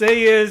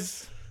 See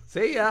yous.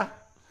 See ya.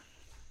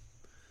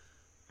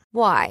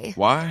 Why?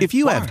 If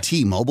you have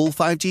T-Mobile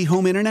 5G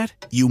home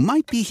internet, you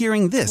might be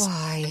hearing this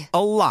Why?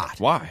 a lot.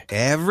 Why?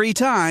 Every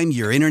time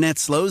your internet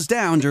slows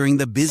down during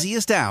the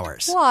busiest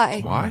hours.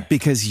 Why?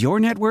 Because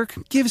your network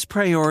gives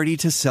priority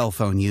to cell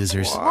phone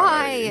users.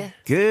 Why?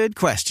 Good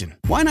question.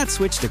 Why not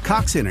switch to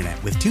Cox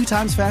Internet with 2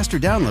 times faster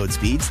download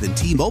speeds than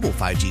T-Mobile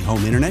 5G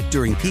home internet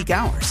during peak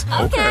hours?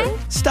 Okay.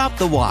 Stop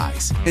the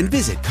whys and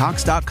visit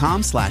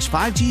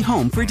cox.com/5G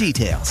home for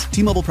details.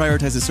 T-Mobile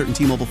prioritizes certain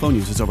T-Mobile phone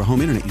users over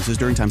home internet users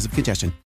during times of congestion.